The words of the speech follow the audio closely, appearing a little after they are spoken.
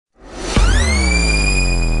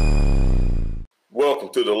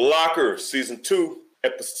Welcome to The Locker, Season 2,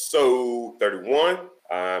 Episode 31.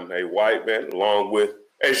 I'm a white man, along with,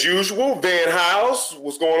 as usual, Van House.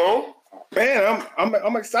 What's going on? Man,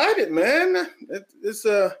 I'm excited, man. It's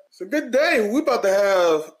a good day. We're about to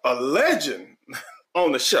have a legend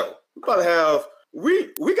on the show. We're about to have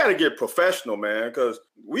we got to get professional, man, because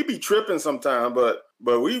we be tripping sometimes, but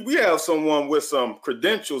we have someone with some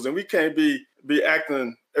credentials, and we can't be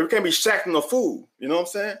acting. We can't be shacking a fool. You know what I'm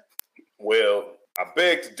saying? Well, I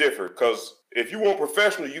beg to differ, because if you want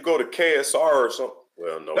professional, you go to KSR or something.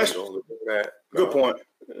 Well, no, you don't look at that. No. Good point.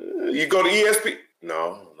 You go to ESP.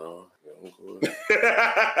 No.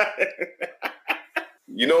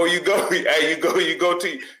 You know, you go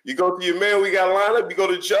to your man. We got lined up. You go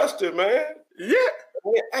to Justin, man. Yeah.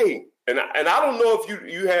 Hey, and I don't know if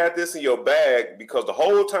you had this in your bag, because the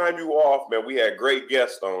whole time you were off, man, we had great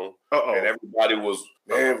guests on, and everybody was,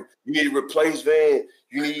 man, you need to replace Van.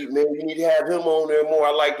 You need to have him on there more.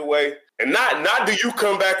 I like the way, and not do you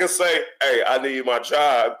come back and say, hey, I need my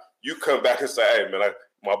job. You come back and say, hey, man,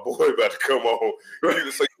 my boy about to come on.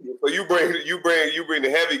 So you bring the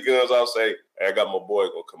heavy guns. I'll say, hey, I got my boy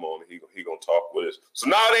gonna come on, and he gonna talk with us. So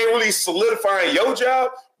now it ain't really solidifying your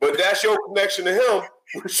job, but that's your connection to him,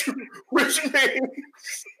 which means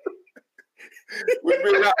we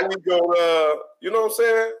go. You know what I'm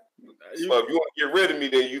saying? So if you want to get rid of me,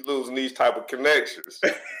 then you losing these type of connections.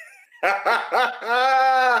 Yeah.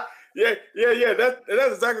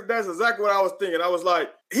 That's exactly what I was thinking. I was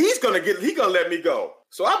like, he's gonna let me go.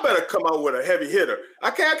 So I better come out with a heavy hitter.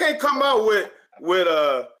 I can't come out with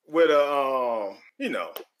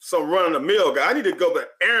some run of the mill guy. I need to go,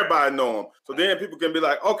 but everybody know him. So then people can be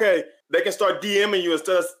like, okay, they can start DMing you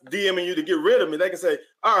instead of DMing you to get rid of me. They can say,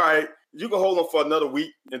 all right, you can hold them for another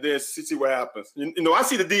week and then see what happens. You know, I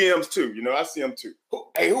see the DMs too. You know, I see them too.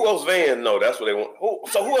 Who else Van know? That's what they want. Who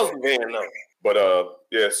else Van know? But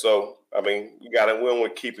yeah. So I mean, we don't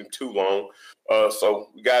want to keep him too long. So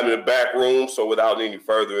we got him in the back room. So without any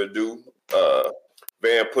further ado,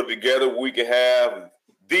 Van put it together. We can have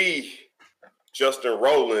the Justin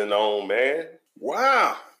ROWLAND on, man.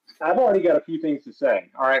 Wow. I've already got a few things to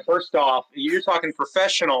say. All right, first off, you're talking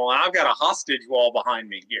professional, and I've got a hostage wall behind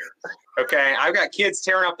me here. Okay, I've got kids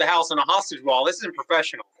tearing up the house on a hostage wall. This isn't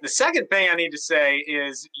professional. The second thing I need to say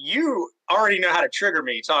is you already know how to trigger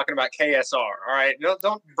me talking about KSR. All right,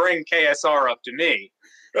 don't bring KSR up to me.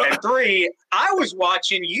 And three, I was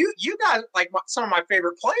watching you guys, like some of my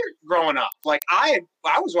favorite players growing up. Like I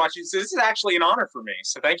was watching, so this is actually an honor for me.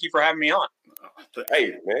 So thank you for having me on.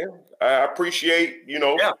 Hey, man, I appreciate, you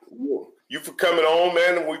for coming on,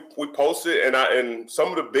 man. And we posted, and some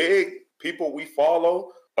of the big people we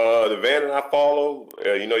follow, the Van and I follow,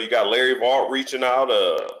 you got Larry Vaught reaching out,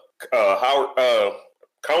 Howard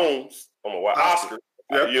Combs, I don't know why, Oscar.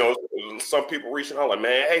 Yep. Some people reaching out like,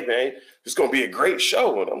 man, hey, man, it's going to be a great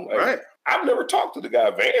show. And I'm like, right. I've never talked to the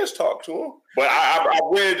guy. Van's talked to him. But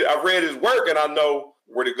I read his work, and I know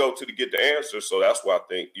where to go to get the answer. So that's why I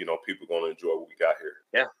think, people are going to enjoy what we got here.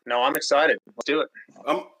 Yeah. No, I'm excited. Let's do it.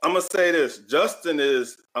 I'm going to say this. Justin should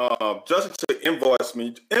invoice me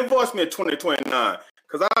in 2029,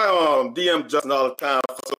 because I DM Justin all the time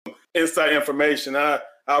for some inside information. I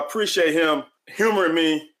appreciate him humoring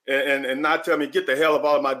me and not tell me get the hell up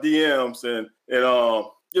out of my DMs and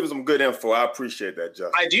give him some good info. I appreciate that,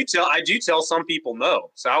 Justin. I do tell some people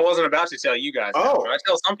no. So I wasn't about to tell you guys no, but I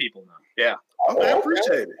tell some people no. Yeah. I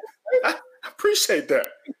appreciate it. I appreciate that.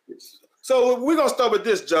 So we're going to start with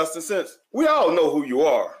this, Justin, since we all know who you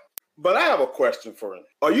are. But I have a question for you.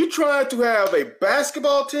 Are you trying to have a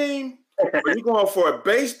basketball team? Are you going for a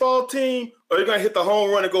baseball team? Or are you going to hit the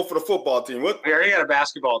home run and go for the football team? We already got a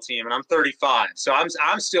basketball team, and I'm 35, so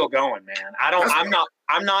I'm still going, man. I'm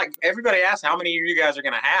not. Everybody asks how many of you guys are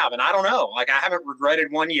going to have, and I don't know. Like, I haven't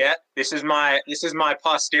regretted one yet. This is my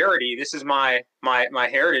posterity. This is my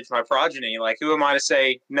heritage, my progeny. Like, who am I to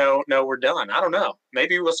say no? We're done. I don't know.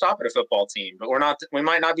 Maybe we'll stop at a football team, but we're not. We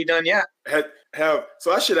might not be done yet.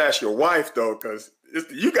 So I should ask your wife though, because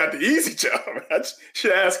you got the easy job. I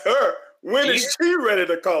should ask her. When is she ready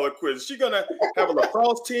to call it quits? Is she going to have a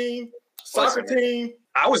lacrosse team, soccer team?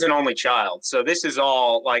 I was an only child, so this is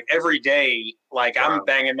all, like, every day, like, wow. I'm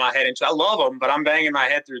banging my head into – I love them, but I'm banging my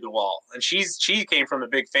head through the wall. And she came from a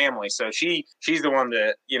big family, so she's the one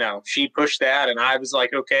that, she pushed that, and I was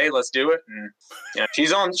like, okay, let's do it. And,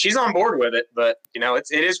 she's on board with it, but,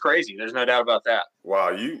 it is crazy. There's no doubt about that.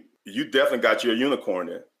 Wow, you definitely got your unicorn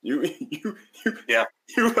in. Yeah.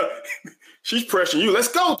 She's pressuring you. Let's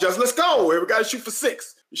go, Justin. Let's go. We got to shoot for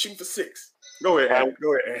 6. You're shooting for 6. Go ahead, Adam.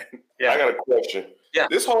 Yeah, I got a question.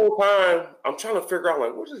 this whole time I'm trying to figure out,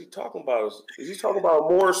 like, what is he talking about? Is he talking about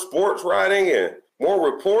more sports writing and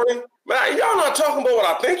more reporting? Man, y'all not talking about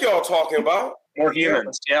what I think y'all talking about. More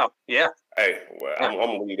humans. Yeah. Hey, well, I'm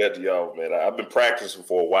gonna leave that to y'all, man. I've been practicing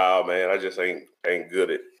for a while, man. I just ain't good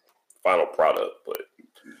at final product, but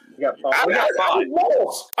I was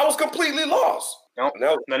lost. I was completely lost.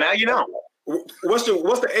 Nope. Now you know. What's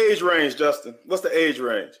the age range, Justin? What's the age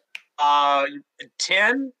range?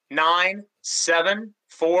 10, 9, 7,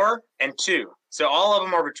 4, and 2. So all of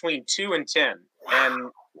them are between 2 and 10. Wow.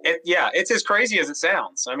 And it's as crazy as it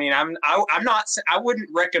sounds. I mean, I wouldn't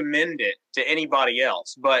recommend it to anybody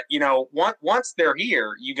else, but once they're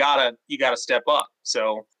here, you gotta step up.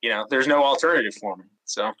 So, there's no alternative for them.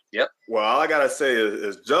 So, yep. Well, all I gotta say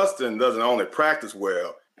is Justin doesn't only practice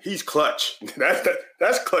well, he's clutch.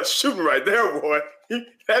 That's clutch shooting right there, boy.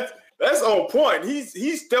 That's on point.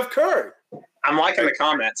 He's Steph Curry. I'm liking the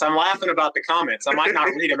comments. I'm laughing about the comments. I might not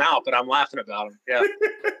read them out, but I'm laughing about them. Yeah.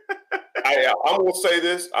 I'm gonna say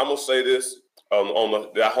this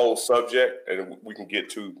on that whole subject, and we can get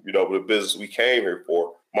to the business we came here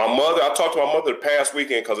for. My mother, I talked to my mother the past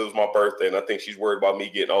weekend because it was my birthday, and I think she's worried about me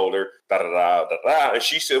getting older. And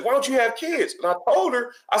she said, "Why don't you have kids?" And I told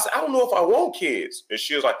her, I said, "I don't know if I want kids." And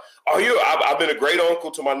she was like, "Oh, I've been a great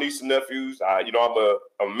uncle to my niece and nephews. I'm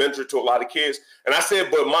a mentor to a lot of kids." And I said,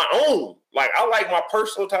 "But my own, I like my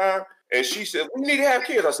personal time." And she said, "We need to have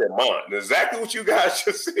kids." I said, "Mom," exactly what you guys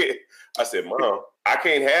just said. I said, "Mom, I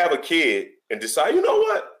can't have a kid and decide, you know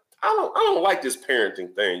what? I don't like this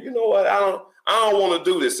parenting thing. You know what? I don't want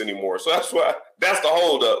to do this anymore." So that's the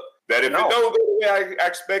holdup. That if it don't go the way I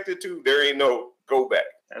expect it to, there ain't no go back.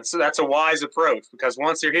 And so that's a wise approach, because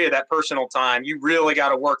once you're here, that personal time, you really got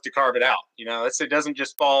to work to carve it out. It doesn't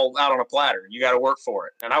just fall out on a platter. You got to work for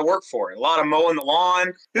it. And I work for it. A lot of mowing the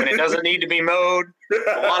lawn when it doesn't need to be mowed.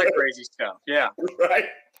 A lot of crazy stuff. Yeah. Right.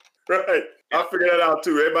 I figured that out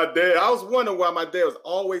too. And my dad, I was wondering why my dad was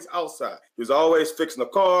always outside. He was always fixing the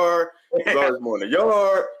car. He was always more in the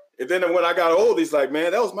yard. And then when I got old, he's like,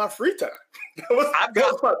 "Man, that was my free time. that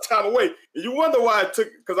was my time away." And you wonder why it took,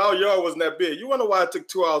 because our yard wasn't that big. You wonder why it took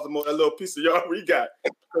 2 hours to mow that little piece of yard we got.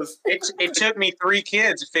 It took me 3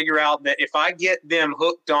 kids to figure out that if I get them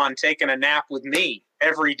hooked on taking a nap with me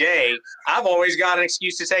every day, I've always got an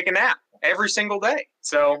excuse to take a nap every single day.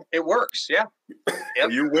 So it works. Yeah.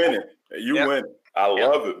 Yep. You winning. Winning. I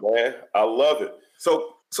love it, man. I love it.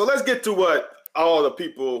 So let's get to what all the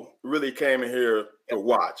people really came in here to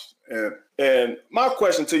watch. And my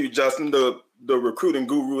question to you, Justin, the recruiting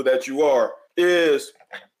guru that you are, is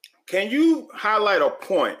can you highlight a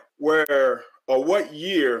point where, or what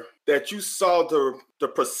year that you saw the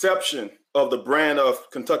perception of the brand of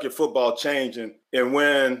Kentucky football changing, and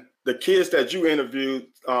when the kids that you interviewed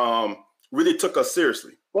really took us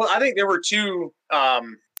seriously? Well, I think there were two, I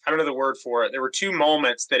don't know the word for it. There were 2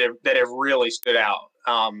 moments that have really stood out.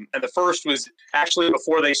 And the first was actually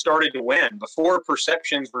before they started to win, before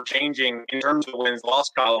perceptions were changing in terms of the wins-loss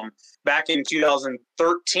column. Back in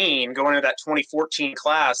 2013, going into that 2014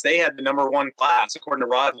 class, they had the #1 class, according to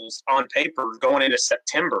Rivals, on paper going into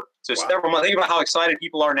September. So several months. Think about how excited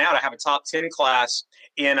people are now to have a top 10 class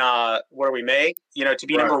in May? To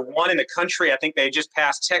be #1 in the country. I think they just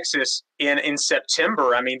passed Texas in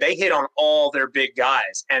September. I mean, they hit on all their big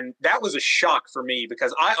guys, and that was a shock for me,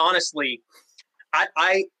 because I honestly,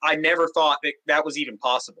 I never thought that was even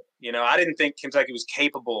possible. I didn't think Kentucky was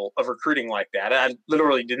capable of recruiting like that. I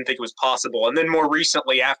literally didn't think it was possible. And then more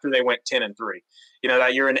recently, after they went 10-3,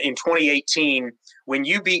 that year in 2018, when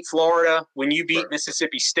you beat Florida, when you beat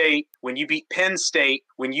Mississippi State, when you beat Penn State,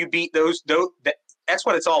 when you beat that's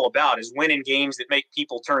what it's all about, is winning games that make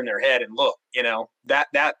people turn their head and look.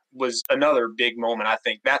 That was another big moment. I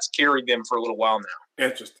think that's carried them for a little while now.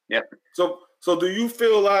 Interesting. Yep. So do you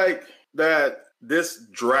feel like that this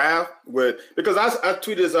draft because I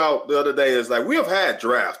tweeted this out the other day, is like, we have had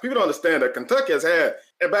drafts. People don't understand that Kentucky has had,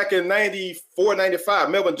 back in 94, 95,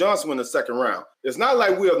 Melvin Johnson went in the 2nd round. It's not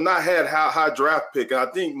like we have not had high draft pick. And I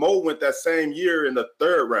think Mo went that same year in the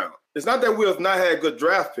 3rd round. It's not that we have not had good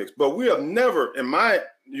draft picks, but we have never,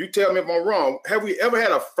 you tell me if I'm wrong, have we ever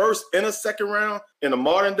had a 1st and a 2nd round in the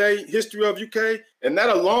modern day history of UK? And that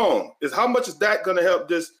alone how much is that going to help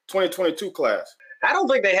this 2022 class? I don't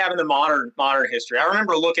think they have in the modern history. I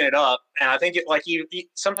remember looking it up, and I think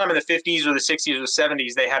sometime in the 50s or the 60s or the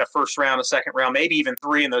 70s, they had a 1st round, a 2nd round, maybe even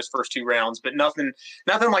 3 in those first 2 rounds, but nothing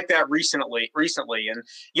like that recently. And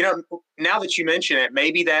now that you mention it,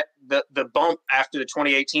 maybe that the bump after the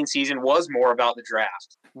 2018 season was more about the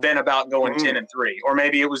draft. than about going 10-3, or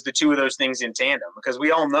maybe it was the two of those things in tandem, because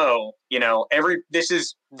we all know, this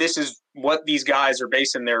is what these guys are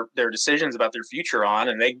basing their decisions about their future on,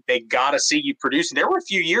 and they got to see you produce. There were a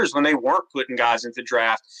few years when they weren't putting guys into the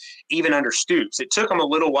draft, even under Stoops. It took them a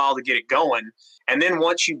little while to get it going. And then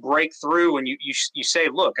once you break through and you say,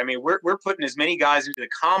 look, I mean, we're putting as many guys into the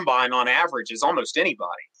combine on average as almost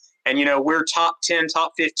anybody. And, we're top 10,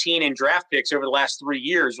 top 15 in draft picks over the last 3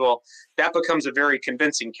 years. Well, that becomes a very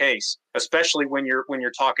convincing case, especially when you're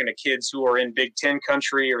talking to kids who are in Big Ten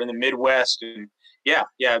country or in the Midwest. And yeah,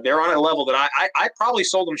 they're on a level that I probably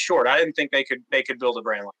sold them short. I didn't think they could build a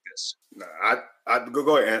brand like this. No, I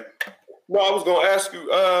go ahead, Ant. No, I was going to ask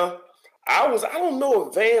you, I don't know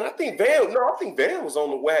if Van was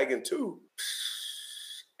on the wagon too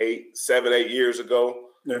 7, 8 years ago.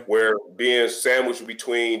 Yeah. Where being sandwiched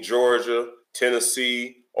between Georgia,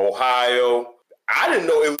 Tennessee, Ohio, I didn't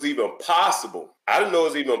know it was even possible. I didn't know it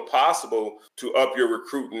was even possible to up your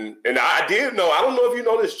recruiting. And I did know, I don't know if you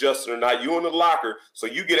know this, Justin, or not, you in the locker, so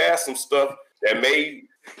you get asked some stuff that may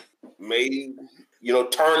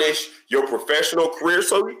tarnish your professional career,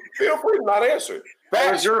 so feel free to not answer it.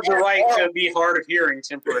 I reserve the right to be hard of hearing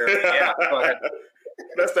temporarily. Yeah, go ahead.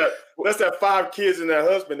 That's that 5 kids and that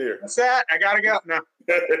husband here. What's that? I gotta go. No.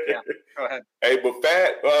 Yeah, go ahead. Hey,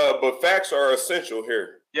 but facts are essential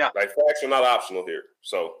here. Yeah. Like facts are not optional here.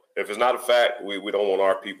 So if it's not a fact, we don't want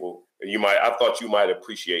our people. And I thought you might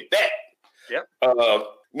appreciate that. Yep.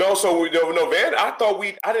 No, so Van,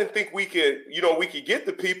 I didn't think we could get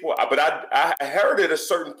the people, but I heard at a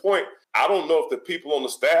certain point, I don't know if the people on the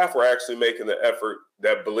staff were actually making the effort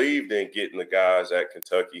that believed in getting the guys at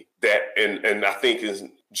Kentucky. And I think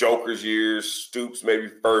in Joker's years, Stoops maybe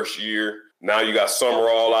first year. Now you got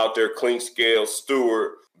Summerall out there, Clinkscale,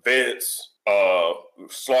 Stewart, Vince,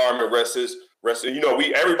 Slarman,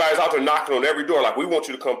 everybody's out there knocking on every door. Like, we want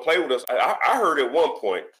you to come play with us. I heard at one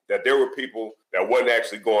point that there were people that wasn't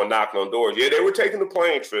actually going knocking on doors. Yeah, they were taking the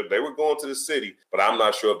plane trip. They were going to the city, but I'm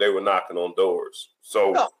not sure if they were knocking on doors.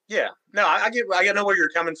 So I know where you're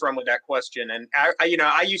coming from with that question. And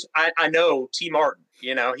I know T. Martin.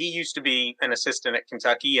 He used to be an assistant at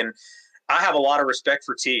Kentucky, and I have a lot of respect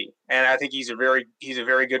for T, and I think he's a very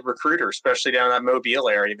good recruiter, especially down in that Mobile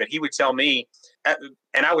area. But he would tell me,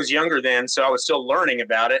 and I was younger then, so I was still learning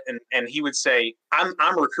about it. And he would say,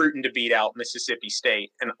 I'm recruiting to beat out Mississippi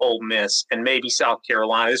State and Ole Miss and maybe South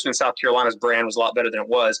Carolina. This is when South Carolina's brand was a lot better than it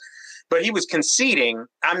was. But he was conceding,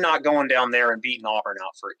 I'm not going down there and beating Auburn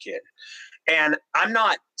out for a kid. And I'm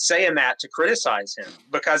not saying that to criticize him,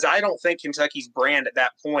 because I don't think Kentucky's brand at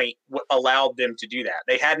that point allowed them to do that.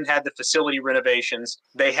 They hadn't had the facility renovations.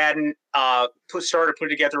 They hadn't started putting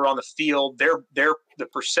together on the field. The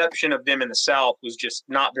perception of them in the South was just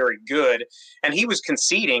not very good. And he was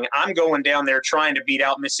conceding, I'm going down there trying to beat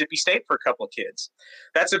out Mississippi State for a couple of kids.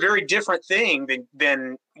 That's a very different thing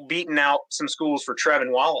than beating out some schools for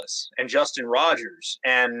Trevin Wallace and Justin Rogers.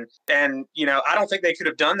 And I don't think they could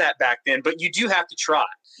have done that back then, but you do have to try.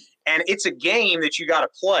 And it's a game that you got to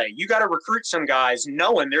play. You got to recruit some guys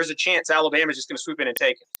knowing there's a chance Alabama's just going to swoop in and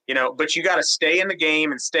take it. But you got to stay in the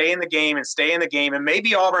game and stay in the game and stay in the game. And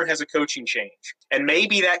maybe Auburn has a coaching change. And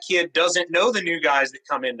maybe that kid doesn't know the new guys that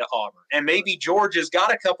come into Auburn. And maybe Georgia's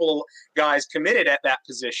got a couple of guys committed at that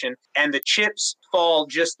position, and the chips fall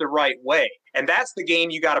just the right way. And that's the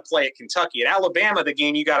game you got to play at Kentucky. At Alabama, the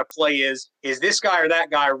game you got to play is this guy or that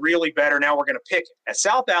guy really better? Now we're going to pick it. At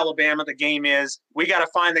South Alabama, the game is we got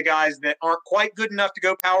to find the guys that aren't quite good enough to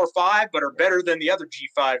go Power 5, but are better than the other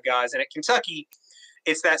G5 guys. And at Kentucky,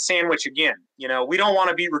 it's that sandwich again. We don't want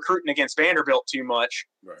to be recruiting against Vanderbilt too much.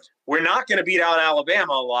 Right. We're not going to beat out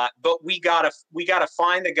Alabama a lot, but we gotta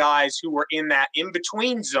find the guys who are in that in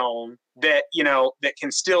between zone that that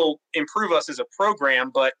can still improve us as a program.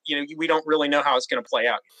 But we don't really know how it's going to play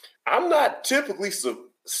out. I'm not typically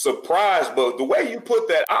surprised, but the way you put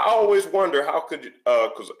that, I always wonder how could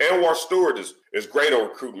because Anwar Stewart is great on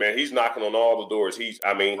recruiting, man. He's knocking on all the doors. He's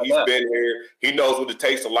been here. He knows what it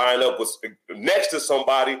takes to line up with next to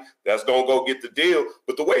somebody that's gonna go get the deal.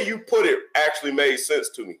 But the way you put it actually made sense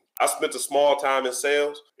to me. I spent a small time in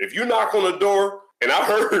sales. If you knock on the door, and I've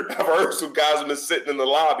heard some guys have been sitting in the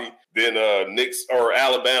lobby, then Knicks or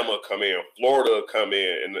Alabama come in, Florida come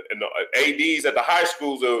in, and the ADs at the high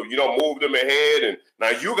schools will, move them ahead, and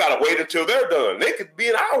now you got to wait until they're done. They could be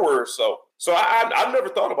an hour or so. So I've never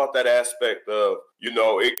thought about that aspect of,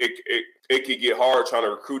 it could get hard trying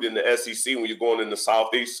to recruit in the SEC when you're going in the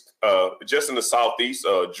Southeast, just in the Southeast,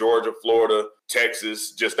 Georgia, Florida,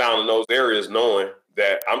 Texas, just down in those areas, knowing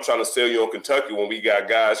that I'm trying to sell you on Kentucky when we got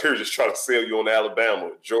guys here just trying to sell you on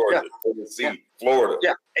Alabama, Georgia, Tennessee, Florida.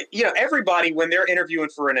 Yeah. Everybody, when they're interviewing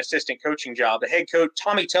for an assistant coaching job, the head coach,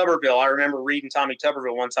 Tommy Tuberville, I remember reading Tommy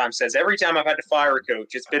Tuberville one time, says, every time I've had to fire a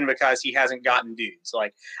coach, it's been because he hasn't gotten dudes.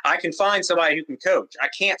 Like, I can find somebody who can coach. I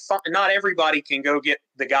can't not everybody can go get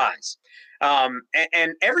the guys.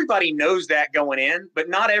 And everybody knows that going in, but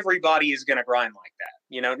not everybody is going to grind like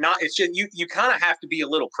that. It's just, you kind of have to be a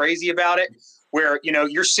little crazy about it, where,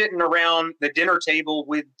 you're sitting around the dinner table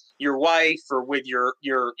with your wife or with your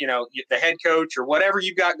the head coach or whatever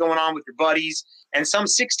you've got going on with your buddies, and some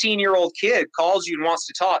 16-year-old kid calls you and wants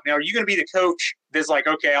to talk. Now, are you going to be the coach that's like,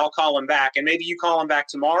 okay, I'll call him back, and maybe you call him back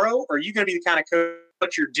tomorrow? Or are you going to be the kind of coach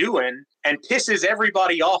what you're doing and pisses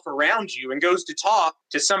everybody off around you and goes to talk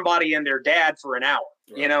to somebody and their dad for an hour?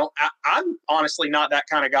 Right. I'm honestly not that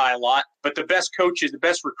kind of guy a lot, but the best coaches, the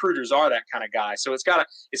best recruiters are that kind of guy. So it's got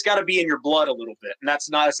to be in your blood a little bit, and it's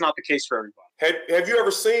not the case for everybody. Have you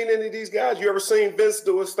ever seen any of these guys? You ever seen Vince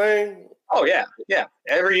do his thing? Oh yeah.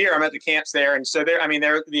 Every year I'm at the camps there, and so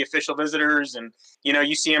they're the official visitors, and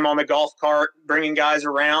you see them on the golf cart bringing guys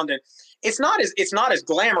around, and it's not as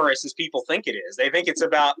glamorous as people think it is. They think it's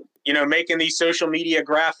about making these social media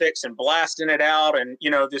graphics and blasting it out, and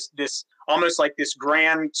this almost like this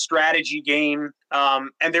grand strategy game.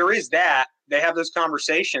 And there is that. They have those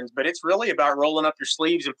conversations, but it's really about rolling up your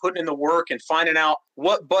sleeves and putting in the work and finding out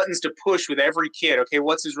what buttons to push with every kid. Okay,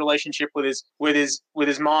 what's his relationship with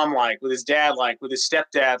his mom like, with his dad like, with his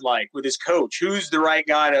stepdad like, with his coach? Who's the right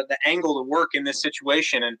guy the angle to work in this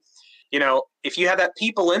situation? And if you have that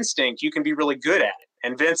people instinct, you can be really good at it.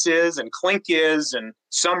 And Vince is, and Klink is, and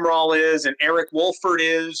Sumrall is, and Eric Wolford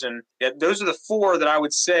is. And those are the four that I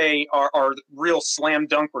would say are real slam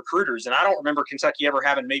dunk recruiters. And I don't remember Kentucky ever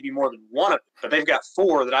having maybe more than one of them, but they've got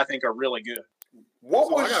four that I think are really good.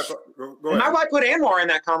 I might put Anwar in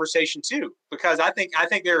that conversation too, because I think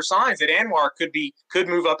there are signs that Anwar could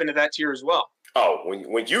move up into that tier as well. Oh,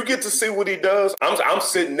 when you get to see what he does, I'm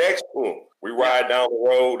sitting next to him. We ride down the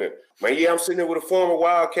road, and I'm sitting there with a former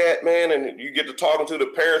Wildcat, man, and you get to talking to the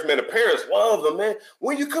parents, man. The parents love them, man.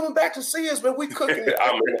 When you coming back to see us, man? We cooking.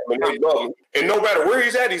 They love him. And no matter where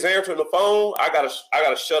he's at, he's answering the phone. I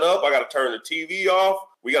gotta shut up. I gotta turn the TV off.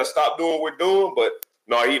 We gotta stop doing what we're doing. But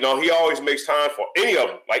he always makes time for any of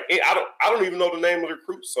them. Like I don't even know the name of the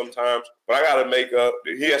recruits sometimes, but I gotta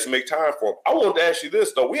he has to make time for them. I wanted to ask you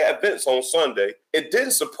this though. We had Vince on Sunday. It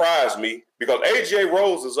didn't surprise me because AJ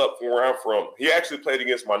Rose is up from where I'm from. He actually played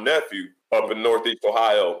against my nephew up in Northeast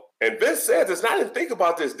Ohio. And Vince said this, and I didn't think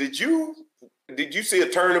about this. Did you see a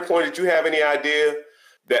turning point? Did you have any idea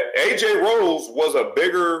that AJ Rose was a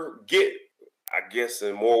bigger get? I guess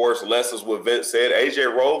in more words, less is what Vince said.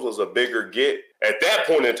 AJ Rose was a bigger get at that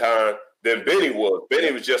point in time than Benny was.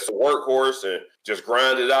 Benny was just a workhorse and just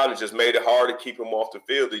grinded out and just made it hard to keep him off the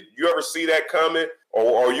field. Did you ever see that coming?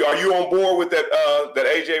 Or are you on board with that? That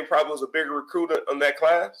AJ probably was a bigger recruit in that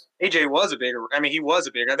class. AJ was a bigger. I mean, he was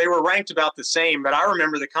a bigger. They were ranked about the same, but I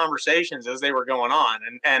remember the conversations as they were going on.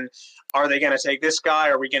 And are they going to take this guy?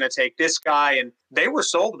 Are we going to take this guy? And they were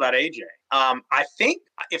sold about AJ. I think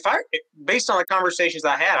based on the conversations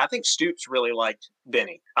I had, I think Stoops really liked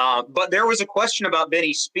Benny. But there was a question about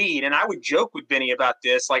Benny's speed, and I would joke with Benny about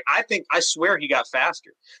this. Like, I swear he got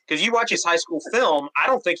faster, because you watch his high school film. I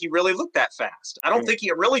don't think he really looked that fast.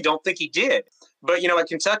 I really don't think he did. But, at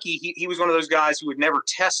Kentucky, he was one of those guys who would never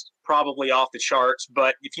test probably off the charts.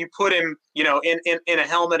 But if you put him, in a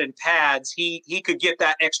helmet and pads, he could get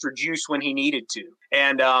that extra juice when he needed to.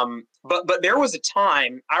 And but there was a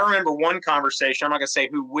time, I remember one conversation, I'm not going to say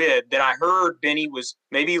who with, that I heard Benny was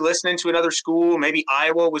maybe listening to another school, maybe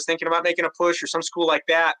Iowa was thinking about making a push or some school like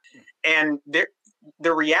that. And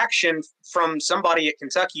the reaction from somebody at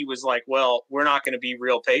Kentucky was like, well, we're not going to be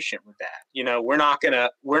real patient with that. We're not going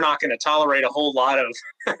to tolerate a whole lot of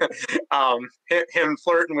him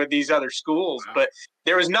flirting with these other schools. Wow. But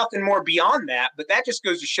there was nothing more beyond that. But that just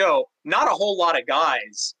goes to show not a whole lot of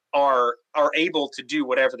guys are able to do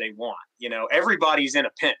whatever they want. Everybody's in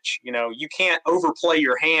a pinch. You can't overplay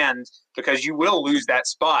your hand because you will lose that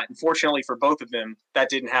spot. Unfortunately for both of them, that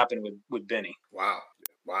didn't happen with Benny. Wow.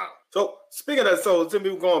 So speaking of that, so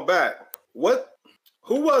Timmy, going back,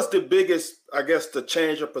 who was the biggest, I guess, the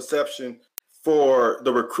change of perception for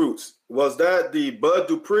the recruits? Was that the Bud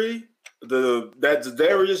Dupree, that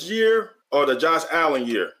Darius year, or the Josh Allen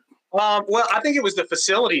year? Well, I think it was the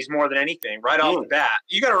facilities more than anything. Right off the bat,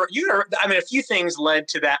 you gotta. I mean, a few things led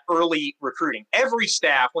to that early recruiting. Every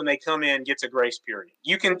staff, when they come in, gets a grace period.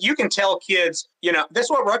 You can tell kids, that's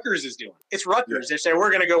what Rutgers is doing. It's Rutgers. They say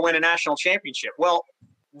we're going to go win a national championship. Well,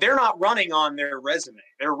 they're not running on their resume.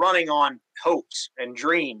 They're running on hopes and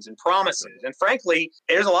dreams and promises. And frankly,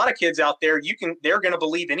 there's a lot of kids out there, they're going to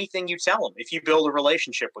believe anything you tell them if you build a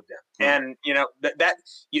relationship with them. And, that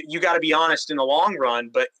you got to be honest in the long run,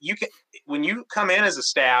 but when you come in as a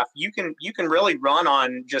staff, you can really run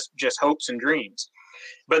on just hopes and dreams.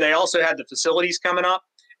 But they also had the facilities coming up.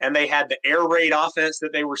 And they had the air raid offense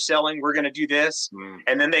that they were selling. We're going to do this.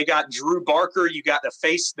 And then they got Drew Barker. You got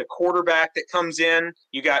the quarterback that comes in.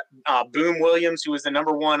 You got Boom Williams, who was the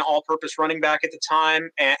number 1 all-purpose running back at the time.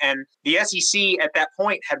 And the SEC at that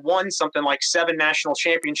point had won something like 7 national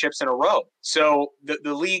championships in a row. So the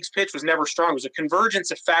league's pitch was never strong. It was a convergence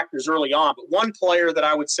of factors early on. But one player that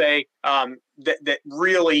I would say that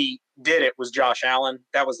really did it was Josh Allen.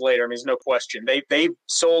 That was later. I mean, there's no question. They've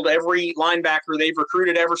sold every linebacker they've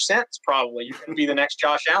recruited ever since. Probably you're going to be the next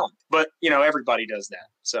Josh Allen. But everybody does that.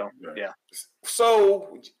 So yeah.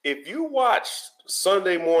 So if you watch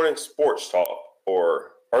Sunday morning sports talk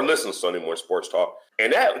or listen to Sunday morning sports talk,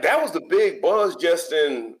 and that was the big buzz just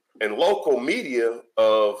in local media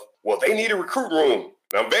of, well, they need a recruit room.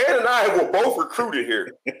 Now, Van and I were both recruited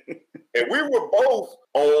here. And we were both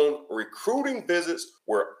on recruiting visits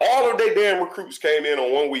where all of their damn recruits came in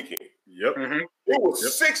on one weekend. Yep. It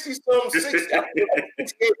was 60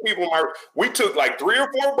 people. We took like 3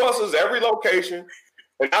 or 4 buses every location.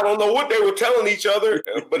 And I don't know what they were telling each other,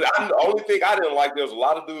 but the only thing I didn't like, there was a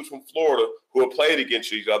lot of dudes from Florida who had played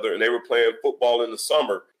against each other, and they were playing football in the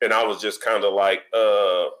summer. And I was just kind of like,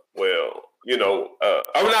 I mean,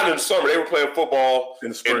 not in the summer. They were playing football in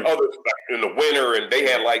the spring, in the winter, and they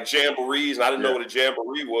had like jamborees, and I didn't know what a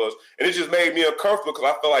jamboree was. And it just made me uncomfortable because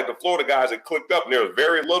I felt like the Florida guys had clicked up, and there was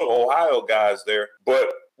very little Ohio guys there.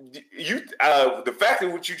 But the fact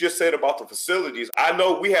of what you just said about the facilities, I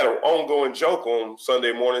know we had an ongoing joke on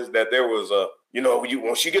Sunday mornings that there was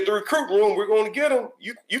once you get the recruit room, we're going to get them.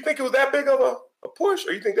 You think it was that big of a push,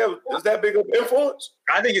 or you think is that big of an influence?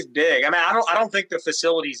 I think it's big. I mean, I don't think the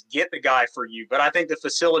facilities get the guy for you, but I think the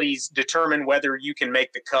facilities determine whether you can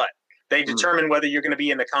make the cut. They determine whether you're going to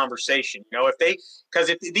be in the conversation.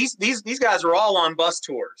 Because these guys are all on bus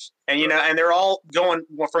tours, and and they're all going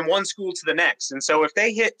from one school to the next. And so if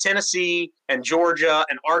they hit Tennessee and Georgia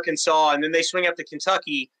and Arkansas, and then they swing up to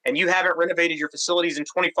Kentucky, and you haven't renovated your facilities in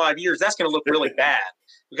 25 years, that's going to look really bad.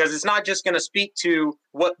 Because it's not just going to speak to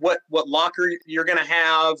what locker you're going to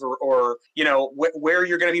have or where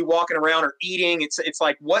you're going to be walking around or eating. It's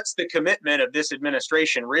like, what's the commitment of this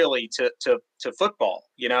administration really to football,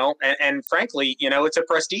 and frankly, it's a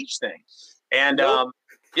prestige thing. And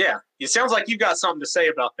it sounds like you've got something to say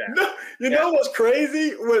about that. No, you know what's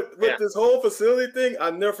crazy with this whole facility thing?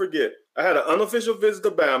 I'll never forget. I had an unofficial visit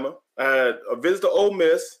to Bama. I had a visit to Ole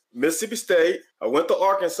Miss, Mississippi State. I went to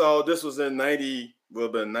Arkansas. This was in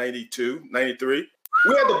 92, 93.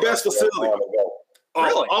 We had the best facility.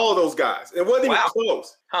 Really? All of those guys. It wasn't even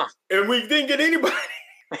close. Huh. And we didn't get anybody.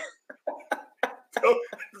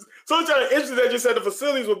 So it's kind of interesting that you said the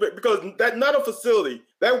facilities were big, because that not a facility.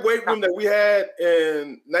 That weight room that we had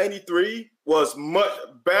in 93 was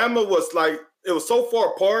Bama was like, it was so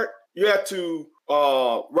far apart. You had to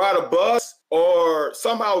ride a bus or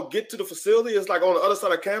somehow get to the facility. It's like on the other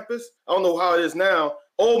side of campus. I don't know how it is now.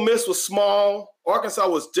 Ole Miss was small. Arkansas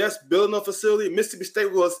was just building a facility. Mississippi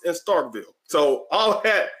State was in Starkville. So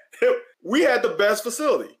we had the best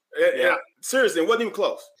facility. And seriously, it wasn't even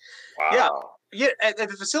close. Wow. Yeah. Yeah, the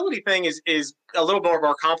facility thing is a little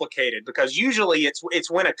more complicated, because usually it's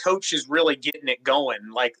when a coach is really getting it going.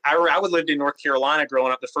 Like I lived in North Carolina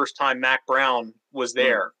growing up the first time Mac Brown was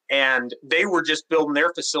there, and they were just building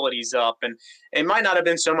their facilities up, and it might not have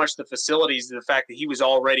been so much the facilities, the fact that he was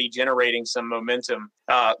already generating some momentum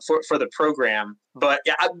for the program. But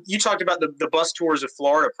you talked about the bus tours of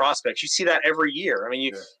Florida prospects. You see that every year. I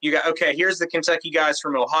mean, you got, okay, here's the Kentucky guys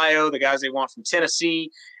from Ohio, the guys they want from Tennessee,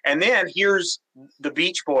 and then here's the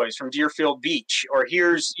Beach Boys from Deerfield Beach, or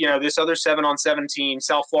here's this other 7-on-7 team,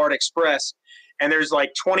 South Florida Express. And there's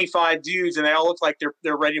like 25 dudes, and they all look like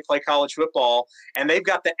they're ready to play college football, and they've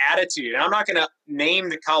got the attitude. And I'm not going to name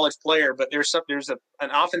the college player, but there's an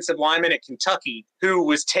offensive lineman at Kentucky who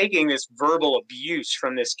was taking this verbal abuse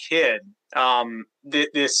from this kid,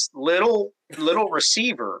 this little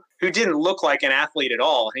receiver who didn't look like an athlete at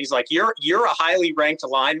all. And he's like, you're a highly ranked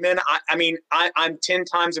lineman. I'm 10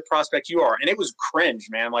 times the prospect you are. And it was cringe,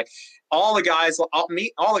 man. Like all the guys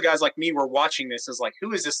like me were watching this as like,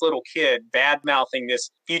 who is this little kid bad mouthing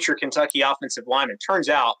this future Kentucky offensive lineman? Turns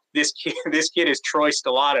out this kid is Troy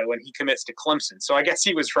Stellato, and he commits to Clemson. So I guess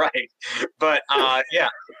he was right. But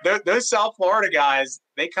those South Florida guys,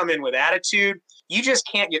 they come in with attitude. you just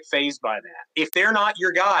can't get fazed by that. If they're not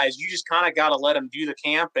your guys, you just kind of got to let them do the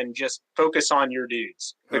camp and just focus on your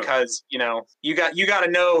dudes because, you got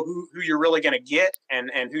to know who you're really going to get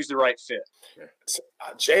and who's the right fit.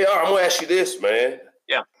 JR, I'm going to ask you this, man.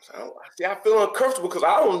 Yeah. I feel uncomfortable because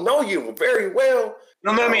I don't know you very well.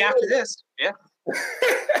 You'll know me after this. Yeah.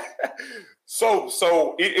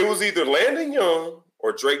 So it was either Landon Young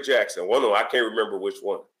or Drake Jackson. One of them, I can't remember which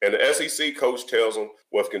one. And the SEC coach tells them,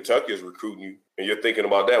 well, if Kentucky is recruiting you and you're thinking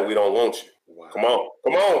about that, we don't want you. Wow. Come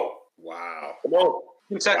on. Wow. Come on.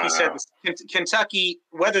 Kentucky said this. Kentucky,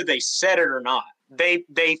 whether they said it or not, they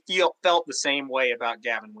felt the same way about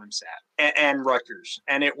Gavin Wimsatt and Rutgers.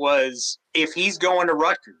 And it was, if he's going to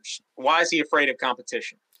Rutgers, why is he afraid of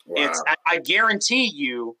competition? Wow. I guarantee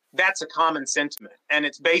you that's a common sentiment, and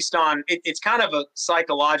it's based on it's kind of a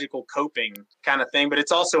psychological coping kind of thing, but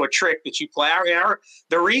it's also a trick that you play.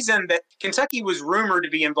 The reason that Kentucky was rumored to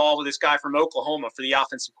be involved with this guy from Oklahoma for the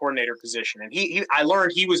offensive coordinator position, and I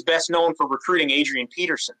learned he was best known for recruiting Adrian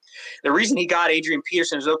Peterson. The reason he got Adrian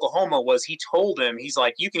Peterson as Oklahoma was he told him, he's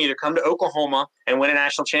like, you can either come to Oklahoma and win a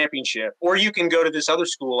national championship, or you can go to this other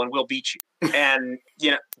school and we'll beat you. And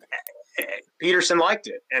Peterson liked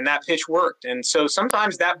it, and that pitch worked. And so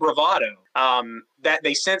sometimes that bravado, that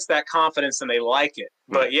they sense that confidence and they like it.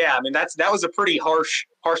 But yeah, I mean, that was a pretty harsh.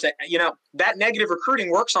 That negative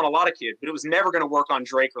recruiting works on a lot of kids, but it was never going to work on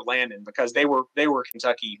Drake or Landon because they were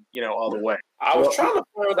Kentucky, all the way. I was trying to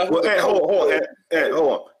find out. Hey,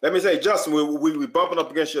 hold on. Let me say, Justin, we bumping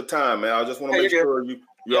up against your time, man. I just want to make sure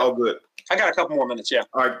you're all good. I got a couple more minutes. Yeah.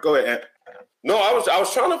 All right, go ahead, Ant. No, I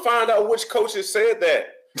was trying to find out which coaches said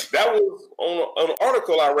that. That was on an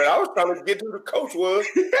article I read. I was trying to get who the coach was.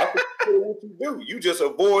 I could what you do. You just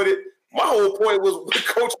avoided. My whole point was, what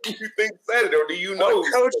coach do you think said it, or do you know?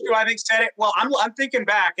 What coach do I think said it? Well, I'm thinking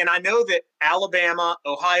back, and I know that Alabama,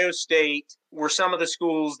 Ohio State were some of the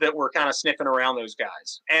schools that were kind of sniffing around those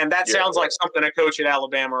guys. And that sounds like something a coach at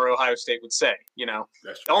Alabama or Ohio State would say,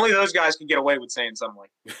 Only those guys can get away with saying something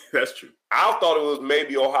like that. That's true. I thought it was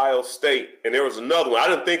maybe Ohio State, and there was another one. I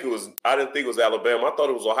didn't think it was Alabama. I thought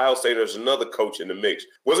it was Ohio State. There's another coach in the mix.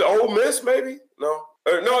 Was it Ole Miss, maybe? No.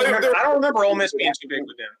 I don't remember Ole Miss being too big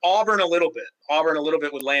with them. Auburn a little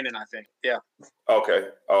bit with Landon, I think. Yeah. Okay.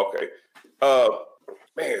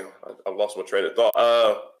 Man, I lost my train of thought.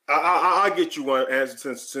 I'll get you one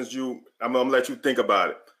answer since I'm gonna let you think about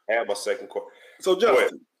it. I have my second question. So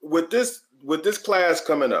Justin, with this class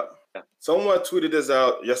coming up, someone tweeted this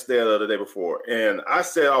out yesterday or the other day before, and I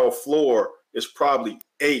said our floor is probably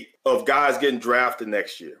 8 of guys getting drafted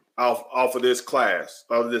next year off of this class,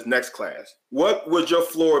 of this next class. What would your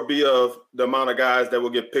floor be of the amount of guys that will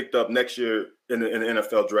get picked up next year in the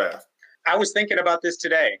NFL draft? I was thinking about this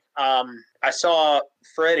today. I saw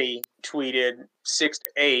Freddie tweeted 6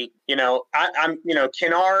 to 8. I'm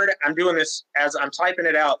Kennard. I'm doing this as I'm typing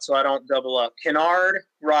it out so I don't double up. Kennard,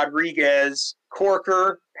 Rodriguez,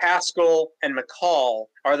 Corker, Pascal, and McCall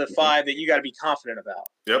are the 5 that you got to be confident about.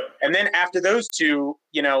 Yep. And then after those 2,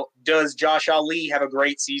 does Josh Ali have a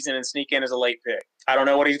great season and sneak in as a late pick? I don't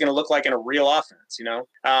know what he's going to look like in a real offense,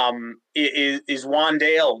 Is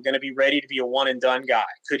Wandale going to be ready to be a one-and-done guy?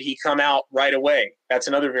 Could he come out right away? That's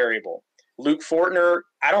another variable. Luke Fortner,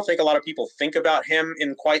 I don't think a lot of people think about him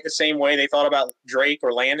in quite the same way they thought about Drake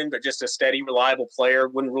or Landon, but just a steady, reliable player.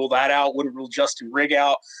 Wouldn't rule that out. Wouldn't rule Justin Rigg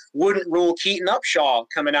out. Wouldn't rule Keaton Upshaw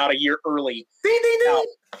coming out a year early. Now,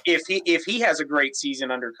 if he has a great season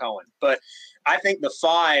under Cohen. But I think the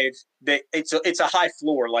 5 that it's a high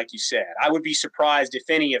floor, like you said. I would be surprised if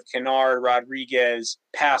any of Kennard, Rodriguez,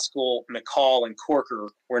 Pascal, McCall, and Corker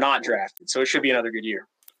were not drafted. So it should be another good year.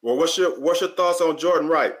 Well, what's your thoughts on Jordan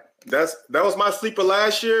Wright? That was my sleeper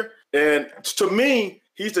last year, and to me,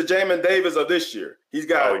 he's the Jamin Davis of this year. He's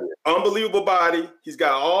got unbelievable body. He's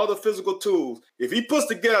got all the physical tools. If he puts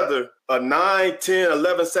together a 9, 10,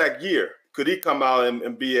 11 sack year, could he come out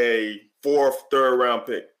and be a 4th, 3rd round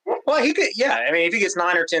pick? Well, he could. Yeah, I mean, if he gets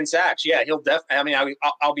 9 or 10 sacks, he'll definitely. I mean,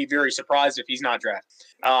 I'll be very surprised if he's not drafted.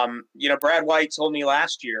 Brad White told me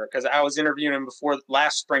last year, because I was interviewing him before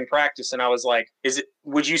last spring practice, and I was like,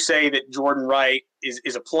 would you say that Jordan Wright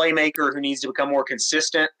is a playmaker who needs to become more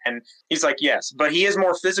consistent? And he's like, yes, but he is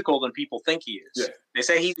more physical than people think he is. Yeah. They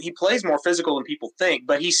say he plays more physical than people think,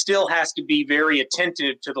 but he still has to be very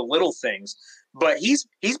attentive to the little things. But he's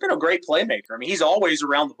been a great playmaker. I mean, he's always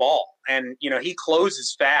around the ball, and he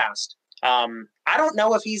closes fast. I don't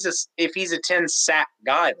know if he's a 10 sack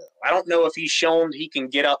guy though. I don't know if he's shown he can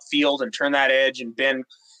get upfield and turn that edge and bend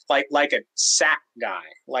like a sack guy.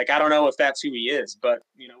 Like, I don't know if that's who he is, but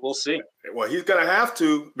we'll see. Well, he's gonna have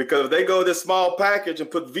to, because if they go this small package and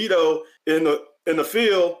put Vito in the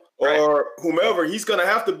field or whomever, he's going to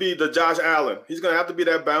have to be the Josh Allen. He's going to have to be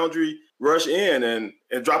that boundary rush in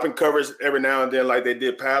and dropping coverage every now and then like they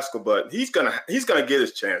did Pascal. But he's gonna get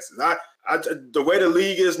his chances. The way the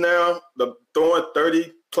league is now, the throwing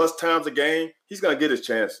 30+ times a game, he's gonna get his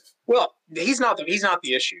chances. Well, he's not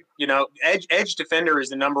the issue. You know, edge defender is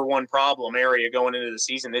the number one problem area going into the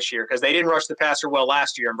season this year because they didn't rush the passer well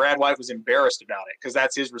last year, and Brad White was embarrassed about it because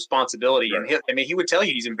that's his responsibility. Right. And he would tell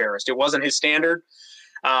you he's embarrassed. It wasn't his standard.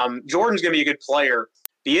 Jordan's going to be a good player.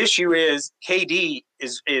 The issue is KD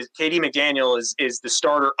McDaniel is the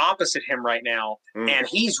starter opposite him right now, and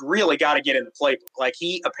he's really got to get in the playbook. Like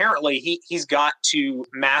he's got to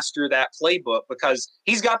master that playbook because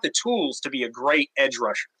he's got the tools to be a great edge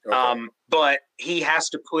rusher. Okay. But he has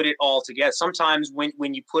to put it all together. Sometimes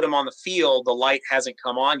when you put him on the field, the light hasn't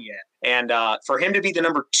come on yet. And for him to be the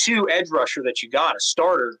number 2 edge rusher that you got, a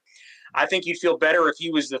starter, I think you'd feel better if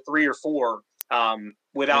he was the 3 or 4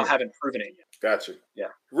 without having proven it yet. Gotcha. Yeah.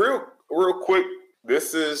 Real quick,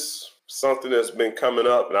 this is something that's been coming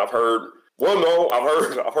up, and I've heard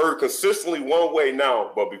consistently one way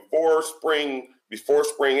now, but before spring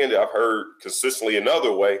ended, I've heard consistently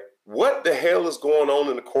another way. What the hell is going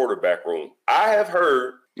on in the quarterback room? I have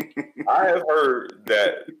heard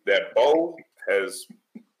that Bo has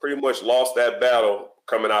pretty much lost that battle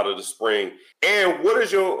coming out of the spring. And what are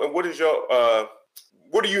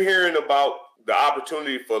you hearing about the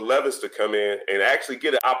opportunity for Levis to come in and actually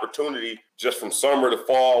get an opportunity just from summer to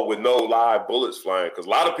fall with no live bullets flying? Because a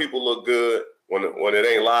lot of people look good when it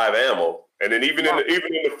ain't live ammo. And then even in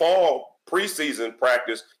the fall preseason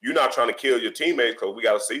practice, you're not trying to kill your teammates because we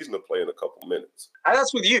got a season to play in a couple minutes.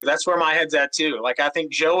 That's with you. That's where my head's at too. Like I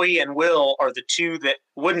think Joey and Will are the 2 that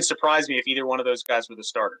wouldn't surprise me if either one of those guys were the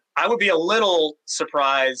starter. I would be a little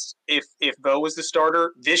surprised if Bo was the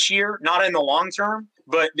starter this year, not in the long term.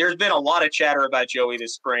 But there's been a lot of chatter about Joey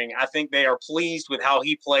this spring. I think they are pleased with how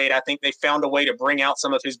he played. I think they found a way to bring out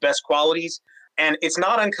some of his best qualities. And it's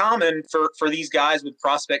not uncommon for these guys with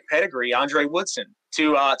prospect pedigree, Andre Woodson,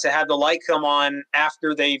 to have the light come on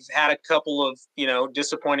after they've had a couple of,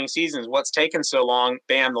 disappointing seasons. What's taken so long?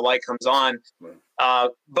 Bam, the light comes on.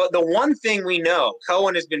 But the one thing we know,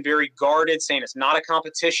 Cohen has been very guarded, saying it's not a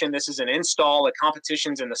competition. This is an install. The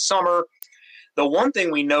competition's in the summer. The one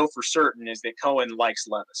thing we know for certain is that Cohen likes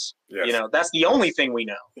Levis. Yes. That's the only thing we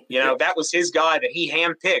know. That was his guy that he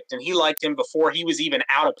handpicked, and he liked him before he was even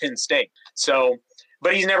out of Penn State. So,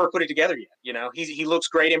 but he's never put it together yet. He looks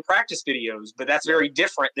great in practice videos, but that's very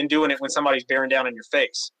different than doing it when somebody's bearing down in your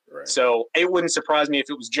face. Right. So it wouldn't surprise me if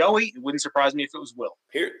it was Joey. It wouldn't surprise me if it was Will.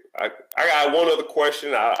 Here, I got one other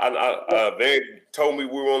question. They told me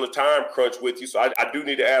we were on a time crunch with you, so I do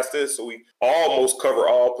need to ask this. So we almost cover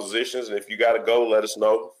all positions, and if you got to go, let us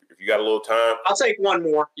know. If you got a little time, I'll take one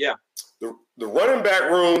more. Yeah. The running back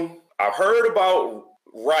room. I've heard about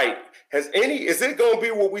Wright. Is it going to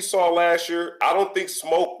be what we saw last year? I don't think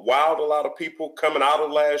Smoke wowed a lot of people coming out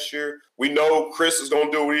of last year. We know Chris is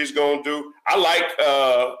going to do what he's going to do. I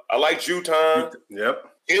like Juton.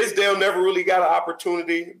 Yep. Isdale never really got an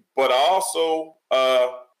opportunity, but I also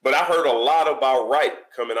but I heard a lot about Wright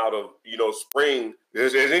coming out of spring.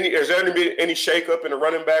 Is there any shakeup in the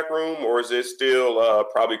running back room, or is it still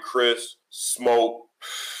probably Chris, Smoke,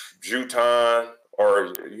 Juton?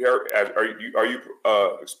 Or are you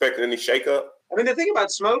expecting any shakeup? I mean, the thing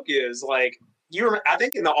about Smoke is I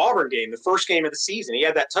think in the Auburn game, the first game of the season, he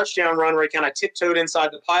had that touchdown run where he kind of tiptoed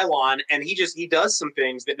inside the pylon, and he does some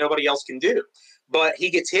things that nobody else can do. But he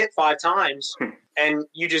gets hit 5 times, and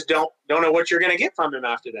you just don't know what you're going to get from him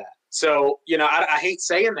after that. So, I hate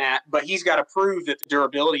saying that, but he's got to prove that the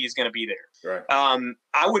durability is going to be there. Right.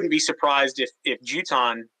 I wouldn't be surprised if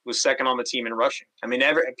Juton was second on the team in rushing. I mean,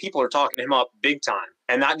 people are talking him up big time,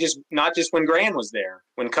 and not just when Gran was there,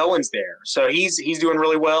 when Cohen's there. So he's doing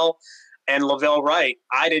really well. And Lavelle Wright,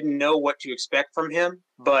 I didn't know what to expect from him,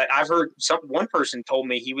 but I've heard one person told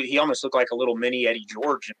me he almost looked like a little mini Eddie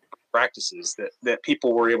George in practices that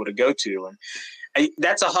people were able to go to. And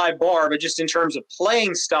that's a high bar, but just in terms of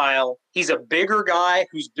playing style, he's a bigger guy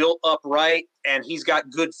who's built upright, and he's got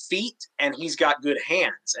good feet, and he's got good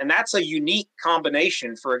hands. And that's a unique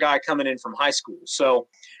combination for a guy coming in from high school. So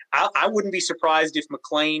I wouldn't be surprised if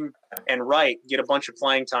McLean and Wright get a bunch of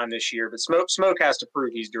playing time this year, but Smoke has to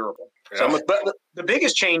prove he's durable. Yeah. So, but the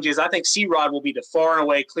biggest change is I think C-Rod will be the far and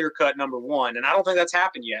away clear-cut number 1, and I don't think that's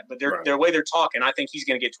happened yet, but the way they're talking, I think he's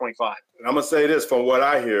going to get 25. And I'm going to say this from what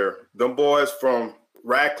I hear. Them boys from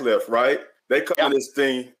Radcliffe, right? They come in this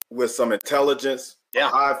thing with some intelligence,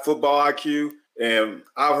 high football IQ, and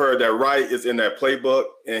I've heard that Wright is in that playbook,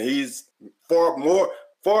 and he's far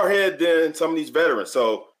ahead than some of these veterans.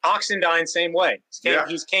 So Oxendine, same way.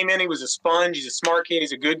 He's came in. He was a sponge. He's a smart kid.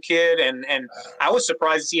 He's a good kid, and I was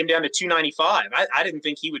surprised to see him down to 295. I didn't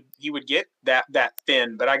think he would get that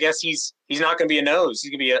thin, but I guess he's not going to be a nose.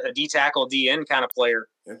 He's going to be a D tackle, D end kind of player.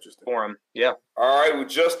 Interesting for him. Yeah. All right, well,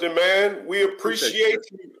 Justin, man, we appreciate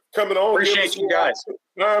you coming on. Appreciate you guys.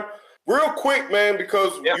 Real quick, man,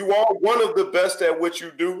 because you are one of the best at what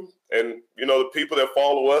you do. And, you know, the people that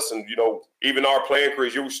follow us and, you know, even our playing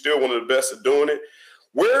careers, you're still one of the best at doing it.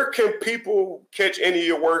 Where can people catch any of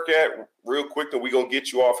your work at real quick? And we're going to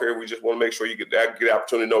get you off here. We just want to make sure you get the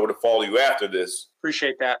opportunity to know where to follow you after this.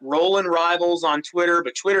 Appreciate that. Rolling Rivals on Twitter,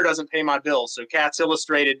 but Twitter doesn't pay my bills. So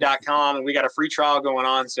catsillustrated.com, and we got a free trial going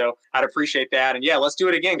on. So I'd appreciate that. And, yeah, let's do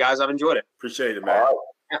it again, guys. I've enjoyed it. Appreciate it, man. All right.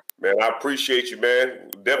 Yeah. Man, I appreciate you, man.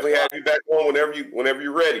 Definitely have you back on whenever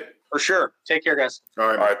you're ready. For sure. Take care, guys. All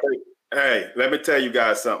right. Thank you. Hey, let me tell you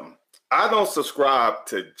guys something. I don't subscribe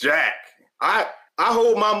to Jack. I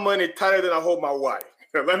hold my money tighter than I hold my wife.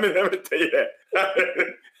 let me tell you that.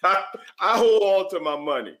 I hold on to my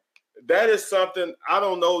money. That is something I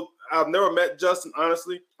don't know. I've never met Justin,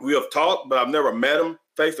 honestly. We have talked, but I've never met him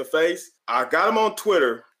face to face. I got him on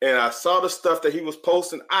Twitter, and I saw the stuff that he was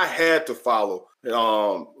posting. I had to follow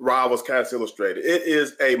Rivals Cats Illustrated. It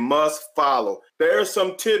is a must follow. There's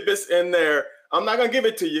some tidbits in there. I'm not going to give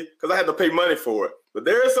it to you because I had to pay money for it. But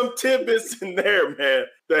there are some tidbits in there, man,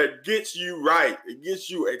 that gets you right. It gets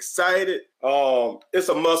you excited. It's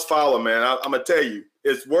a must follow, man. I'm going to tell you.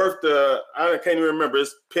 It's worth I can't even remember.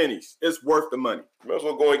 It's pennies. It's worth the money. Might as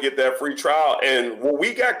well go and get that free trial. And what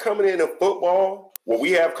we got coming into football,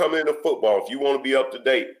 if you want to be up to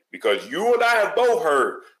date, because you and I have both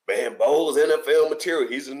heard, man, Bowles is NFL material.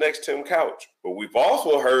 He's the next Tim Couch. But we've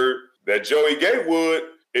also heard that Joey Gatewood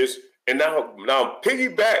is, and now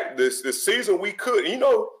piggyback this season we could, you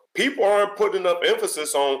know, people aren't putting enough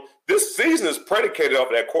emphasis on this season is predicated off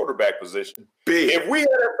that quarterback position. Big. If we had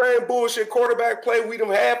that same bullshit quarterback play we done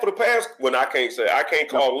had for the past, I can't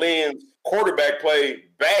call Lynn's quarterback play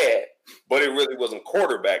bad, but it really wasn't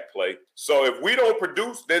quarterback play. So if we don't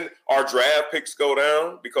produce, then our draft picks go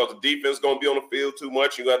down because the defense is going to be on the field too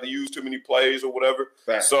much. You got to use too many plays or whatever.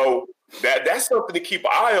 Right. So that's something to keep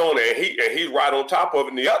an eye on, and he's right on top of it.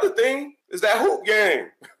 And the other thing is that hoop game.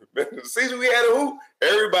 The season we had a hoop,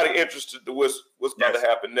 everybody interested in what's about to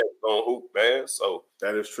happen next on hoop, man. So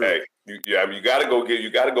that is true. Hey, you got to go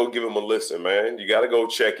give him a listen, man. You got to go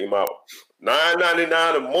check him out.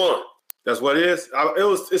 $9.99 a month. That's what it is.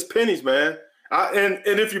 It's pennies, man. And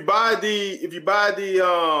if you buy the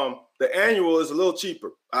annual, it's a little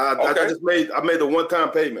cheaper. I made the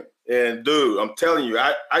one-time payment, and dude, I'm telling you,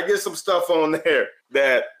 I get some stuff on there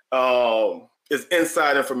that is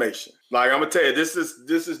inside information. Like I'm gonna tell you, this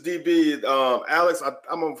is DB Alex. I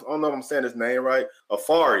don't know if I'm saying his name right.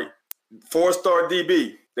 Afari, 4-star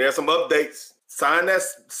DB. They have some updates. Sign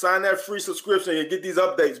that free subscription and get these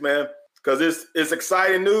updates, man. Because it's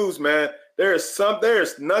exciting news, man. There's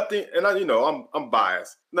nothing, and I'm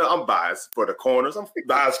biased. No, I'm biased for the corners. I'm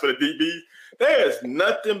biased for the DBs. There's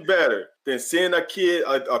nothing better than seeing a kid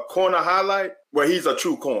a corner highlight where he's a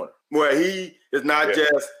true corner, where he is not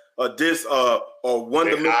just a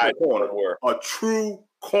one-dimensional corner, a true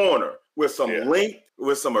corner with some length,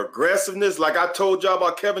 with some aggressiveness. Like I told y'all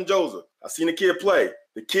about Kevin Joseph. I seen the kid play.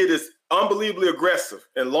 The kid is unbelievably aggressive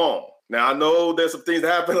and long. Now, I know there's some things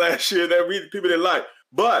that happened last year that people didn't like,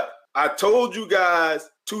 but I told you guys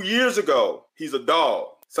 2 years ago, he's a dog.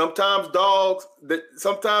 Sometimes dogs need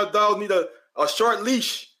a short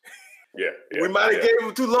leash. We might have gave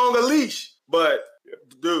him too long a leash, but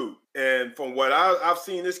dude, and from what I've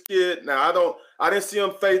seen this kid, now I didn't see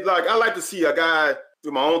him face, like I like to see a guy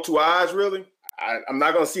with my own two eyes, really. I'm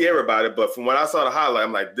not going to see everybody, but from what I saw the highlight,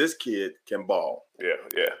 I'm like, this kid can ball. Yeah.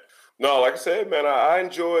 No, like I said, man, I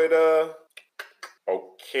enjoyed.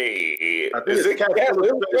 Okay, I think is it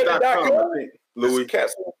catsillustrated.com? Louis,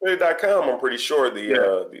 catsillustrated.com. I'm pretty sure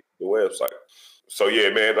the website. So yeah,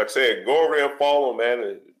 man, like I said, go over there and follow him, man.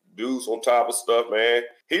 And dude's on top of stuff, man.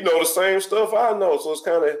 He know the same stuff I know, so it's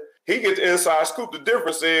kind of he gets the inside scoop. The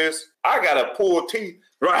difference is I gotta pull teeth.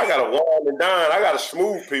 Right. I gotta wine and dine. I gotta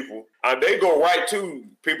smooth people. They go right to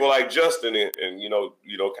people like Justin and you know,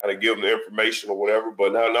 kind of give them the information or whatever.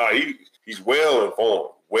 But no, he's well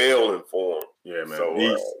informed. Yeah,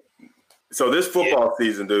 man. So this football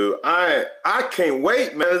season, dude, I can't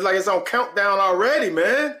wait, man. It's like it's on countdown already,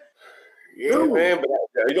 man. Yeah, dude. Man.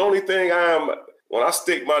 But the only thing when I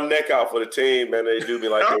stick my neck out for the team, man, they do me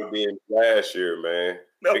like they were being last year, man.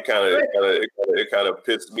 It kind of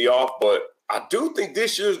pissed me off, but I do think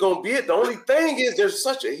this year's gonna be it. The only thing is there's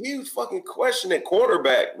such a huge fucking question at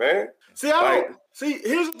quarterback, man.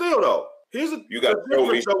 Here's the deal though. Here's a you got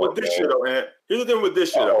difference with this shit, though, man. Here's the thing with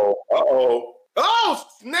this shit, though. Oh,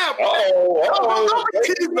 snap. Don't be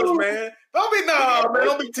teasing us, man.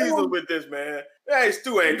 Don't be teasing us with this, man. Hey,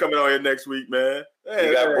 Stu ain't coming on here next week, man.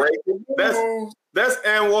 Hey, got breaking news. That's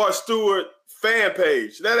Anwar Stewart fan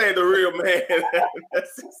page. That ain't the real man.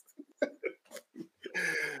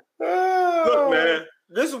 Look, man,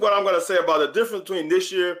 this is what I'm going to say about the difference between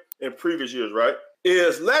this year and previous years, right?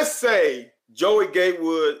 Is let's say Joey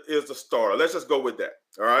Gatewood is the starter. Let's just go with that,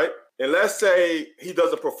 all right? And let's say he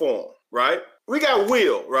doesn't perform, right? We got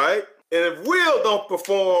Will, right? And if Will don't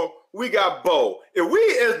perform, we got Bo.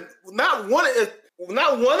 If not one of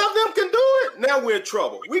them can do it, now we're in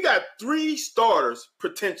trouble. We got 3 starters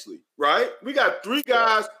potentially, right? We got 3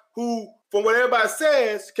 guys who, from what everybody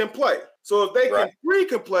says, can play. So if they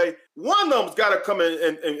can play, one of them's got to come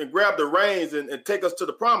in and grab the reins and take us to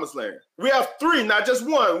the promised land. We have 3, not just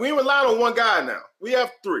one. We ain't relying on one guy now. We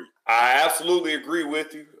have 3. I absolutely agree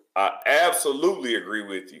with you.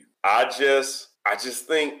 I just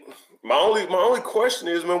think my only question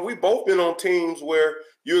is, man, we both been on teams where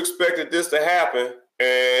you expected this to happen,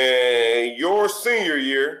 and your senior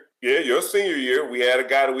year, we had a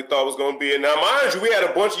guy that we thought was going to be in. Now, mind you, we had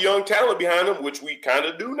a bunch of young talent behind him, which we kind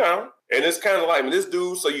of do now. And it's kind of like, man, this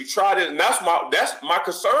dude, so you tried it. And that's my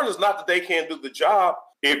concern is not that they can't do the job.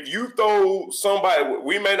 If you throw somebody,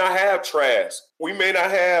 we may not have Trask. We may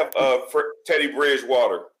not have Teddy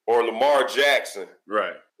Bridgewater or Lamar Jackson.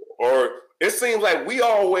 Right. Or it seems like we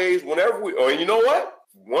always, or you know what?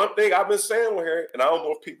 One thing I've been saying here, and I don't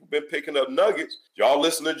know if people been picking up nuggets, y'all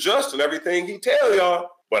listen to Justin, everything he tell y'all.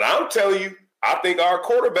 But I'm telling you, I think our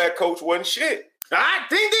quarterback coach wasn't shit. Ah,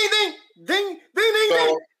 ding, ding, ding, ding, ding,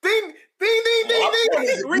 ding, ding, ding, ding, ding, ding,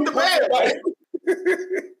 ding. Ring the bell.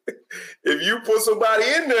 If you put somebody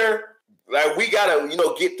in there, like we gotta,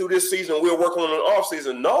 get through this season, we're working on an off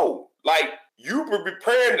season. No, like you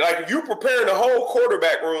preparing, if you preparing the whole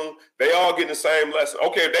quarterback room, they all getting the same lesson.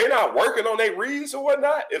 Okay, if they not working on their reads or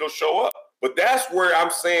whatnot, it'll show up. But that's where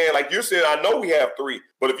I'm saying, like you said, I know we have 3,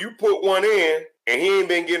 but if you put one in and he ain't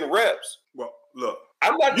been getting reps, well, look,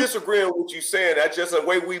 I'm not disagreeing with what you saying. That's just the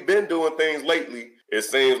way we've been doing things lately. It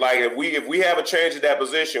seems like if we have a change in that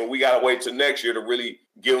position, we got to wait till next year to really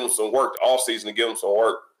give them some work, the offseason to give them some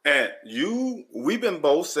work. And we've been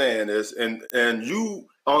both saying this, and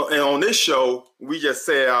on this show, we just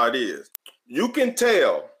say how it is. You can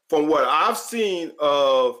tell from what I've seen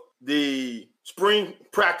of the spring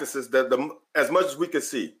practices that as much as we can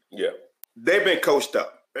see, they've been coached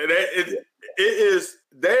up.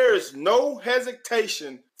 There's no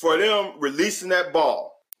hesitation for them releasing that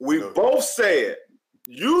ball. We both said,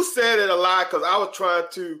 you said it a lot because I was trying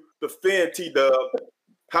to defend T-Dub,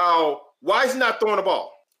 why is he not throwing the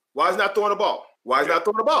ball? Why is he not throwing the ball? Why is he not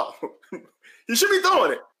throwing the ball? He should be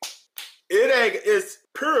throwing it. It's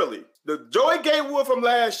purely the Joey Gatewood from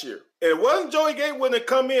last year. And it wasn't Joey Gatewood that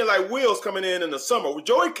come in like Will's coming in the summer.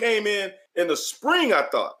 Joey came in the spring, I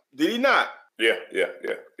thought. Did he not? Yeah.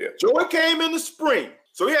 Joey came in the spring.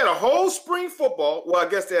 So he had a whole spring football. Well, I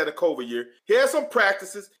guess they had a COVID year. He had some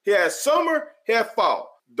practices. He had summer. He had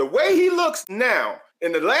fall. The way he looks now,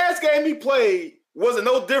 in the last game he played, wasn't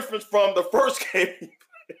no difference from the first game he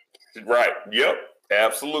played. Right. Yep.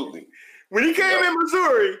 Absolutely. When he came in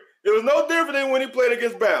Missouri, it was no different than when he played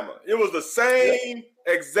against Bama. It was the same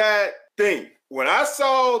exact thing. When I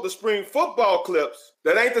saw the spring football clips,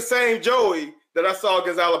 that ain't the same Joey that I saw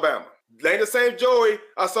against Alabama. It ain't the same Joey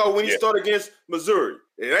I saw when he started against Missouri.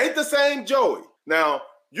 It ain't the same Joey. Now,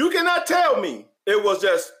 you cannot tell me it was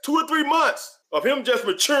just 2 or 3 months of him just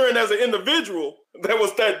maturing as an individual that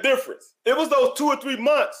was that difference. It was those 2 or 3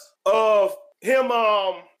 months of him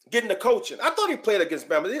getting the coaching. I thought he played against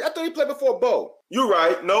Bama. I thought he played before Bo. You're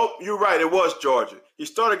right. Nope, you're right. It was Georgia. He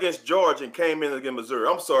started against Georgia and came in against Missouri.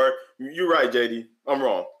 I'm sorry. You're right, JD. I'm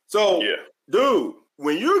wrong. So, dude,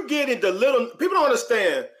 when you're getting the little – people don't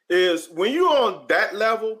understand is when you're on that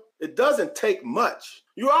level, it doesn't take much.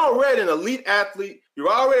 You're already an elite athlete.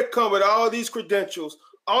 You're already come with all these credentials.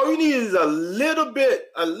 All you need is a little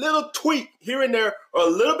tweak here and there, or a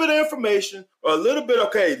little bit of information, or a little bit,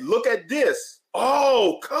 okay, look at this.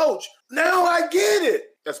 Oh, coach, now I get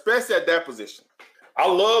it, especially at that position. I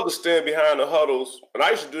love to stand behind the huddles, and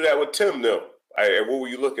I used to do that with Tim now. Hey, what were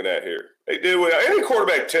you looking at here? They did with any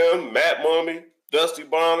quarterback, Tim, Matt Mummy, Dusty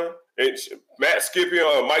Bonner, and Mike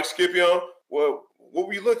Scipion. Well, what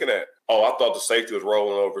were you looking at? Oh, I thought the safety was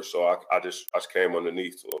rolling over, so I just came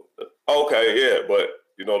underneath. Okay, yeah, but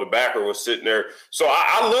the backer was sitting there. So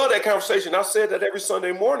I love that conversation. I said that every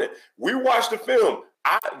Sunday morning. We watch the film.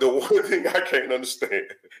 The one thing I can't understand,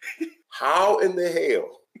 how in the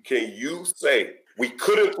hell can you say we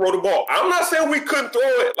couldn't throw the ball. I'm not saying we couldn't throw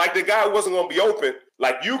it like the guy wasn't going to be open.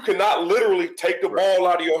 Like, you cannot literally take the ball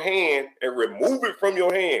out of your hand and remove it from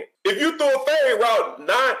your hand. If you throw a fade route,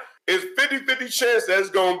 it's 50-50 chance that it's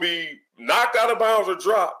going to be knocked out of bounds or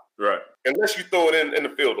dropped. Right. Unless you throw it in the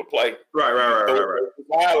field of play. Right. The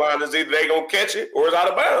sideline is either they going to catch it or it's out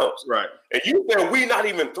of bounds. Right. And you said we not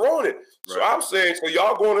even throwing it. Right. So I'm saying, so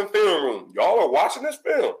y'all going in the film room. Y'all are watching this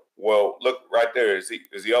film. Well, look right there. Is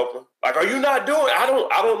he open? Like, are you not doing? I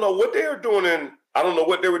don't know what they were doing I don't know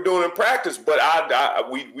what they were doing in practice, but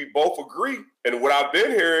we both agree. And what I've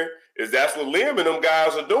been hearing is that's what Liam and them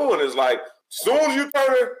guys are doing. Is like, soon as you turn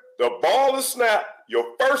it, the ball is snapped. Your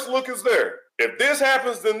first look is there. If this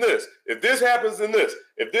happens, then this. If this happens, then this.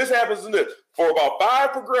 If this happens, then this. For about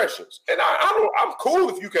 5 progressions. And I'm cool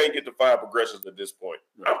if you can't get to 5 progressions at this point.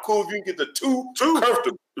 I'm cool if you can get to two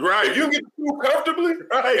comfortably. Right. If you can get to 2 comfortably,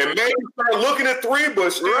 right, and maybe start looking at 3,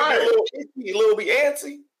 but still be a little bit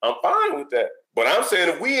antsy, I'm fine with that. But I'm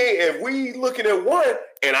saying if we looking at 1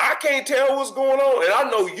 and I can't tell what's going on, and I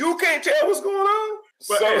know you can't tell what's going on,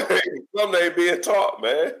 something ain't being taught,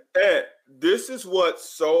 man. And this is what's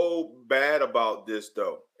so bad about this,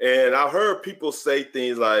 though. And I've heard people say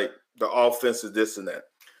things like the offense is this and that.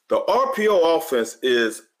 The RPO offense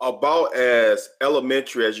is about as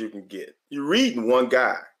elementary as you can get. You're reading one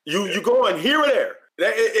guy. You going here or there.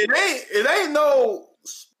 It ain't no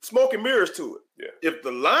smoke and mirrors to it. Yeah. If the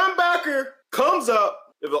linebacker comes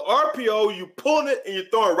up, if the RPO, you pulling it and you're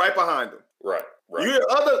throwing right behind him. Right. You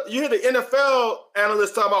hear the NFL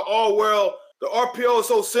analysts talking about, oh, well, the RPO is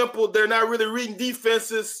so simple, they're not really reading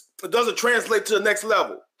defenses. It doesn't translate to the next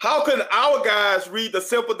level. How can our guys read the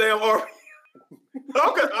simple damn RPO?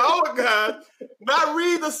 How can our guys not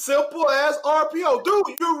read the simple as RPO? Dude,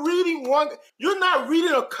 you're reading one. You're not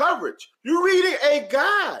reading a coverage. You're reading a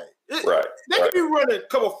guy. Right. They can be running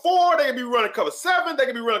cover 4. They can be running cover 7. They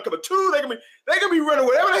can be running cover 2. They can be running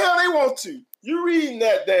whatever the hell they want to. You're reading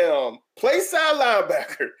that damn play side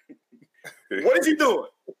linebacker. What is he doing?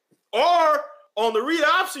 Or on the read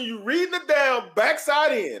option, you reading it down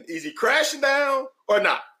backside in. Is he crashing down or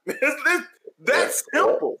not? That's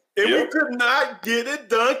simple. And we could not get it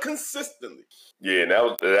done consistently. Yeah, and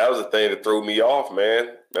that was the thing that threw me off,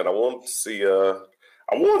 man. And I wanted to see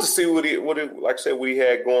what he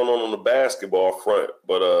had going on the basketball front.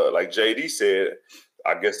 But like JD said,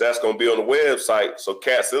 I guess that's gonna be on the website. So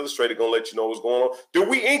Cats Illustrated gonna let you know what's going on. Did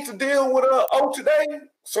we ink the deal with O today?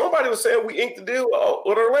 Somebody was saying we inked the deal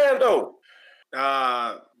with Orlando.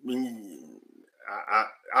 I've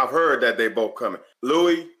heard that they both coming.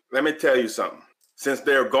 Louis, let me tell you something. Since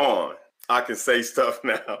they're gone, I can say stuff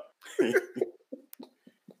now.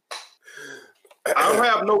 I don't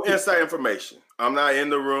have no inside information. I'm not in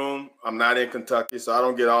the room. I'm not in Kentucky, so I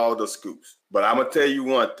don't get all the scoops. But I'm going to tell you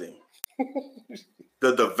one thing.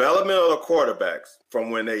 The development of the quarterbacks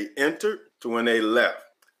from when they entered to when they left,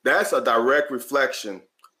 that's a direct reflection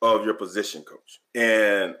of your position coach.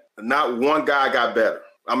 And not one guy got better.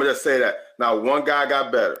 I'm going to just say that. Not one guy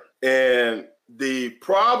got better. And the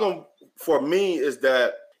problem for me is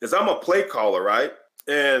I'm a play caller, right?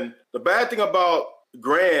 And the bad thing about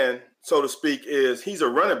Grand, so to speak, is he's a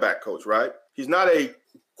running back coach, right? He's not a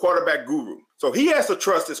quarterback guru. So he has to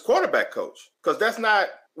trust his quarterback coach because that's not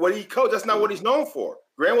what he coached. That's not what he's known for.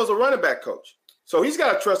 Grant was a running back coach. So he's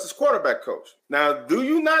got to trust his quarterback coach. Now, do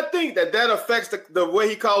you not think that affects the way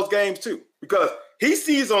he calls games too? Because he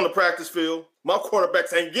sees on the practice field, my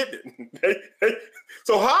quarterbacks ain't getting it.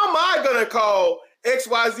 So how am I going to call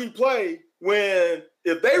XYZ play when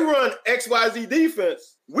if they run XYZ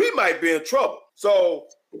defense, we might be in trouble? So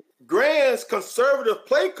Grant's conservative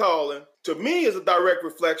play calling, to me, is a direct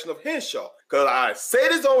reflection of Henshaw. Because I say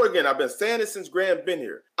this over again. I've been saying this since Grant been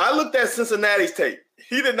here. I looked at Cincinnati's tape.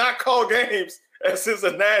 He did not call games at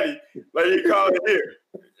Cincinnati like he called it here.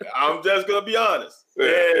 I'm just going to be honest.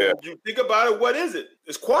 You think about it, what is it?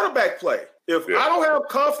 It's quarterback play. If I don't have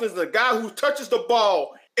confidence in a guy who touches the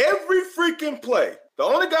ball every freaking play, the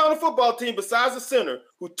only guy on the football team besides the center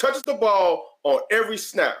who touches the ball on every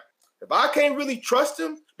snap, if I can't really trust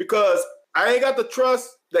him because I ain't got the trust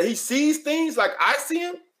that he sees things like I see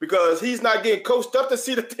him, because he's not getting coached up to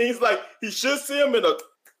see the things like he should see them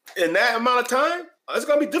in that amount of time, it's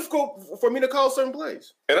going to be difficult for me to call certain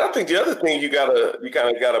plays. And I think the other thing you kind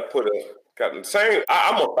of gotta put the same.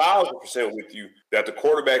 I'm 1,000% with you that the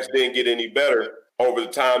quarterbacks didn't get any better over the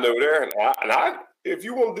time they were there. And I if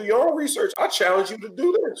you want to do your own research, I challenge you to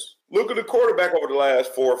do this. Look at the quarterback over the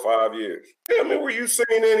last 4 or 5 years. Tell me, were you seeing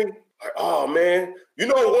any? Like, oh man, you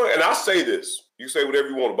know what? And I say this. You say whatever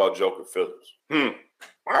you want about Joker Phillips.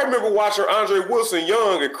 I remember watching Andre Wilson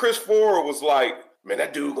young, and Chris Ford was like man,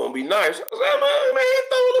 that dude gonna be nice. I said, man, he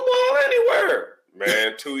throw the ball anywhere.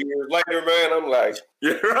 Man, 2 years later, man, I'm like,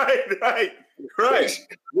 yeah, right.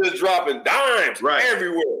 Just dropping dimes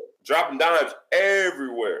everywhere. Dropping dimes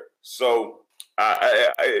everywhere. So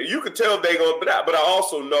you can tell they going, but I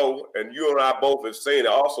also know, and you and I both have seen,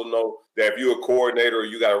 I also know that if you're a coordinator or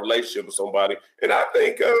you got a relationship with somebody, and I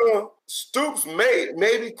think Stoops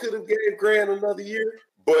maybe could have gave Grant another year,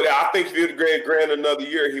 but I think if he'd gave Grant another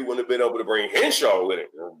year, he wouldn't have been able to bring Henshaw with him.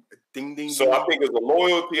 Ding, ding, so ding. I think it's a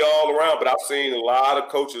loyalty all around, but I've seen a lot of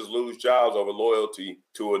coaches lose jobs over loyalty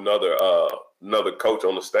to another coach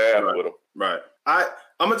on the staff with him. Right. I'm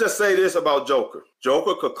going to just say this about Joker.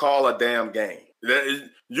 Joker could call a damn game.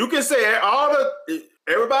 You can say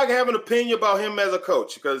everybody can have an opinion about him as a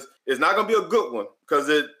coach because it's not going to be a good one because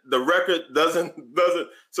the record doesn't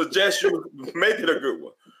suggest you make it a good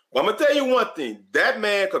one. But I'm going to tell you one thing. That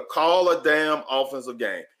man could call a damn offensive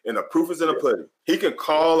game, and the proof is in the pudding. He can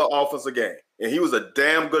call an offensive game, and he was a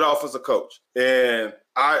damn good offensive coach. And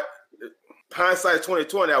hindsight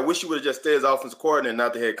 2020, I wish he would have just stayed as offensive coordinator and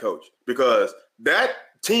not the head coach because that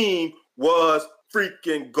team was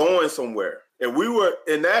freaking going somewhere. And we were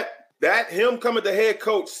in that him coming to head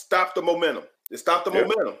coach stopped the momentum. It stopped the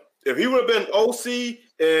momentum. If he would have been OC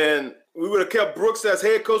and we would have kept Brooks as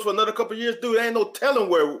head coach for another couple of years, dude, there ain't no telling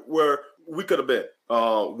where we could have been.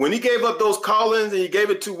 When he gave up those call-ins and he gave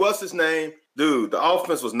it to what's his name, dude, the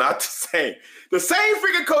offense was not the same. The same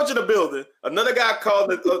freaking coach in the building, another guy called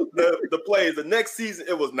the plays. The next season,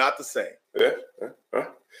 it was not the same. Yeah.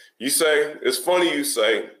 You say, it's funny you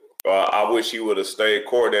say, I wish he would have stayed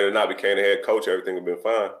coordinator and not became the head coach. Everything would have been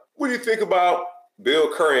fine. What do you think about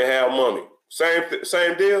Bill Curry and Hal Money?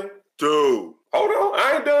 Same deal? Dude. Hold on.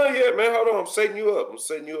 I ain't done yet, man. Hold on. I'm setting you up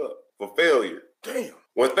for failure. Damn.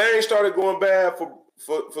 When things started going bad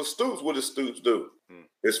for Stoops, what did Stoops do?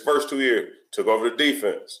 His first 2 years, took over the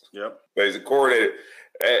defense. Yep. Basically coordinated.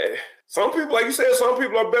 Some people, like you said, some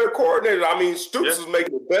people are better coordinated. I mean, Stoops is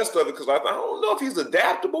making the best of it because I don't know if he's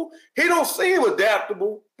adaptable. He don't seem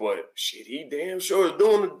adaptable, but shit, he damn sure is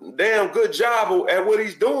doing a damn good job at what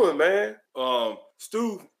he's doing, man.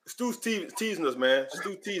 Stu's teasing us, man.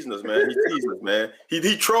 Stu's teasing us, man. He's teasing us, man.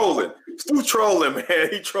 He trolling. Stu's trolling, man.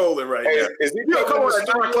 He trolling right now. Is he coming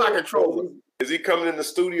at 9 o'clock and trolling? Is he coming in the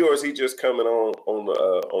studio or is he just coming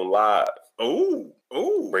on live? Oh.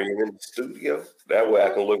 Bring him in the studio. That way I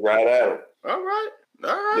can look right at him. All right.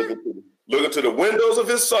 Looking to the windows of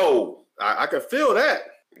his soul. I can feel that.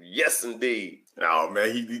 Yes, indeed. Oh,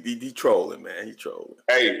 man, he trolling, man. He trolling.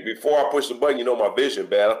 Hey, before I push the button, you know my vision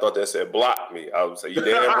bad. I thought that said block me. I would say, you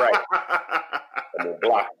damn right. I'm going to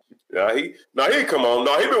block you. Now, he come on.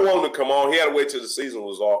 No, he been wanting to come on. He had to wait till the season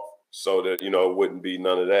was off so that, it wouldn't be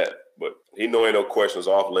none of that. But he know ain't no questions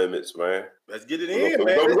off limits, man. Let's get it in,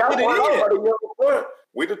 man. Let's get it in.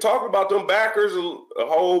 We done talked about them backers a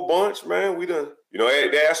whole bunch, man. We done,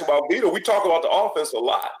 they asked about Vito. We talk about the offense a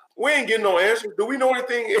lot. We ain't getting no answer. Do we know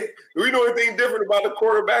anything different about the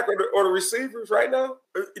quarterback or the receivers right now?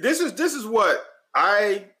 This is what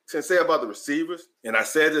I can say about the receivers, and I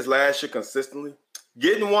said this last year consistently.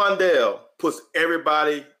 Getting Wandale puts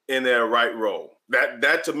everybody in their right role.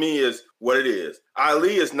 That to me is what it is.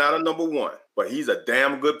 Ali is not a number one, but he's a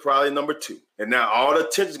damn good probably number two. And now all the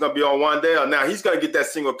attention is going to be on Wandale. Now he's going to get that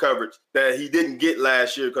single coverage that he didn't get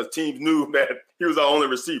last year because teams knew that he was our only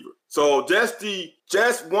receiver. So just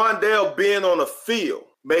Wandale being on the field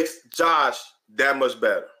makes Josh that much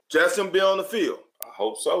better. Just him being on the field. I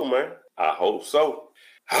hope so, man. I hope so.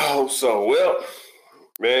 Well,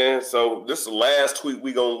 man, so this is the last tweet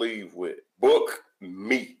we going to leave with. Book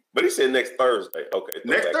me. But he said next Thursday. Okay.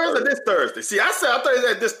 Next Thursday, this Thursday. See, I thought he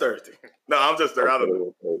said this Thursday. No, I'm just there. I don't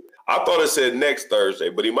know. I thought it said next Thursday,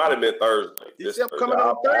 but he might have meant Thursday. He said I'm coming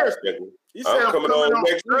on Thursday. He said I'm coming on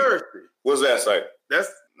next Thursday. What's that say?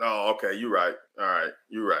 Okay. You're right. All right.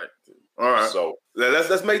 You're right. All right. So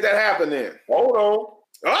let's make that happen then. Hold on.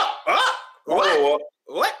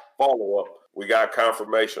 What? Follow up. We got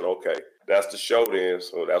confirmation. Okay. That's the show then.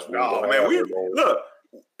 So that's what look.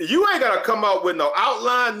 You ain't got to come out with no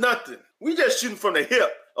outline, nothing. We just shooting from the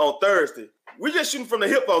hip on Thursday. We ain't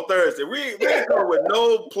coming with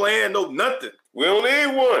no plan, no nothing. We don't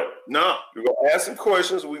need one. No. We're going to ask some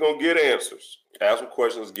questions. We're going to get answers. Ask some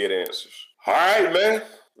questions, get answers. All right, man.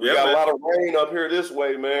 We got a lot of rain up here this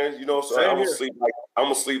way, man. So I'm going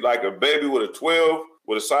to sleep like a baby with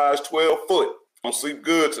a size 12 foot. I'm going to sleep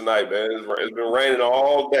good tonight, man. It's been raining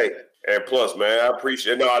all day. And plus, man,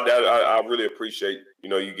 I really appreciate,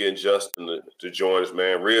 you getting Justin to join us,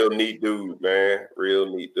 man. Real neat dude, man.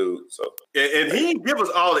 Real neat dude. So, and he didn't give us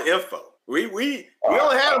all the info. We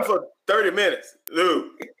only had him for 30 minutes, dude.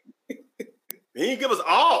 He didn't give us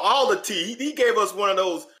all the tea. He gave us one of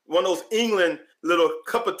those England little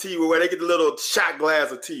cup of tea where they get the little shot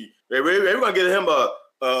glass of tea. We're gonna get him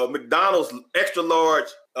a McDonald's extra large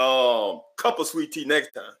cup of sweet tea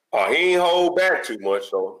next time. Oh, he ain't hold back too much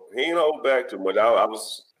though. He ain't hold back too much.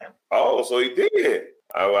 So he did.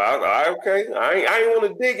 Okay. I ain't want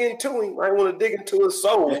to dig into him. I ain't want to dig into his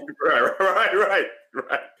soul. Right.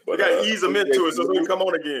 But we gotta ease him into it so he can come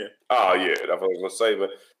on again. Oh yeah, that's what I was gonna say. But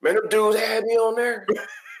man, them dudes had me on there.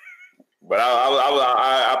 But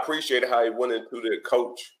I appreciate how he went into the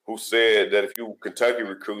coach who said that if you Kentucky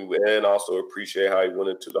recruiting, and also appreciate how he went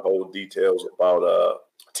into the whole details about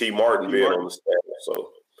T. Martin being on the staff.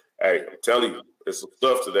 So hey, I'm telling you, there's some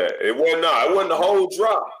stuff to that. It wasn't the whole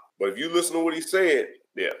drop. But if you listen to what he said,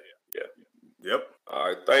 yeah. Yep. All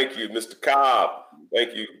right, thank you, Mr. Cobb.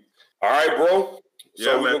 Thank you. All right, bro.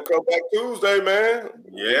 So we're gonna come back Tuesday, man.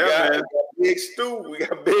 Yeah, man. Big Stu. We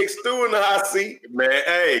got Big Stu in the hot seat. Man,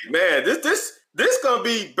 hey, man, this gonna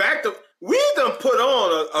be back to we done put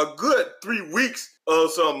on a good 3 weeks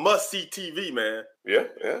of some must-see TV, man. Yeah.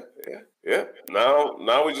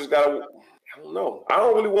 Now we just gotta I don't know. I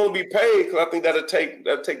don't really want to be paid because I think that'll take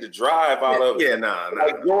the drive out of it. Yeah, nah.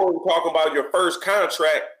 Like Jordan talking about your first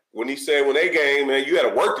contract when he said when they game, man, you had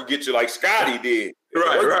to work to get you like Scotty did.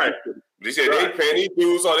 Right. They said they paying these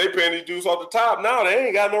dudes off the top. Now they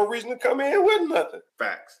ain't got no reason to come in with nothing.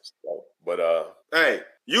 Facts. But hey,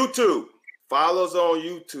 YouTube. Follow us on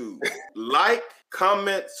YouTube. Like,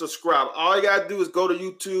 comment, subscribe. All you gotta do is go to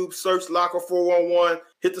YouTube, search Locker 411,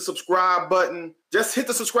 hit the subscribe button. Just hit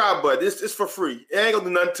the subscribe button. It's for free. It ain't gonna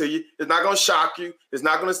do nothing to you. It's not gonna shock you. It's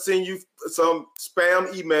not gonna send you some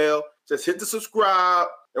spam email. Just hit the subscribe.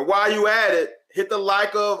 And while you at it, hit the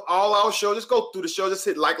like of all our shows. Just go through the show. Just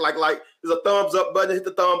hit like. There's a thumbs up button. Hit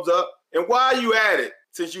the thumbs up. And while you at it,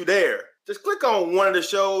 since you there, just click on one of the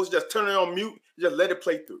shows. Just turn it on mute. Just let it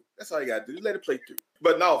play through. That's all you gotta do. Just let it play through.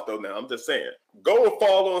 But no, though. Now I'm just saying. Go and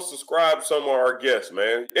follow and subscribe to some of our guests,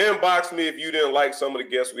 man. Inbox me if you didn't like some of the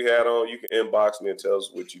guests we had on. You can inbox me and tell us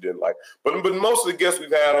what you didn't like. But most of the guests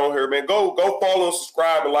we've had on here, man, go follow and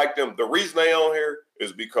subscribe and like them. The reason they on here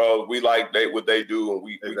is because we like what they do and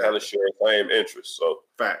we kind of share the same interests. So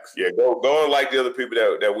facts. Yeah, go and like the other people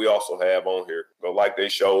that we also have on here. Go like their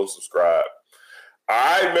shows, subscribe.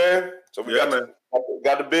 All right, man. So we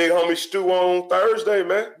got the big homie Stu on Thursday,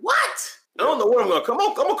 man. What? I don't know what I'm gonna come.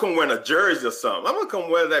 I'm gonna come wearing a jersey or something. I'm gonna come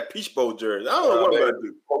wear that Peach Bowl jersey. I don't know what I'm gonna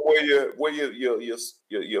do. Wear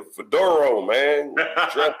your fedora, man.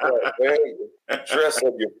 Dress up, man. Dress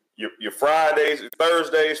up your Fridays,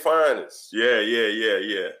 Thursdays finest. Yeah.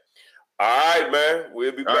 All right, man.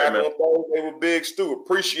 We'll be back on Thursday with Big Stu.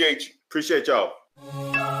 Appreciate you. Appreciate y'all.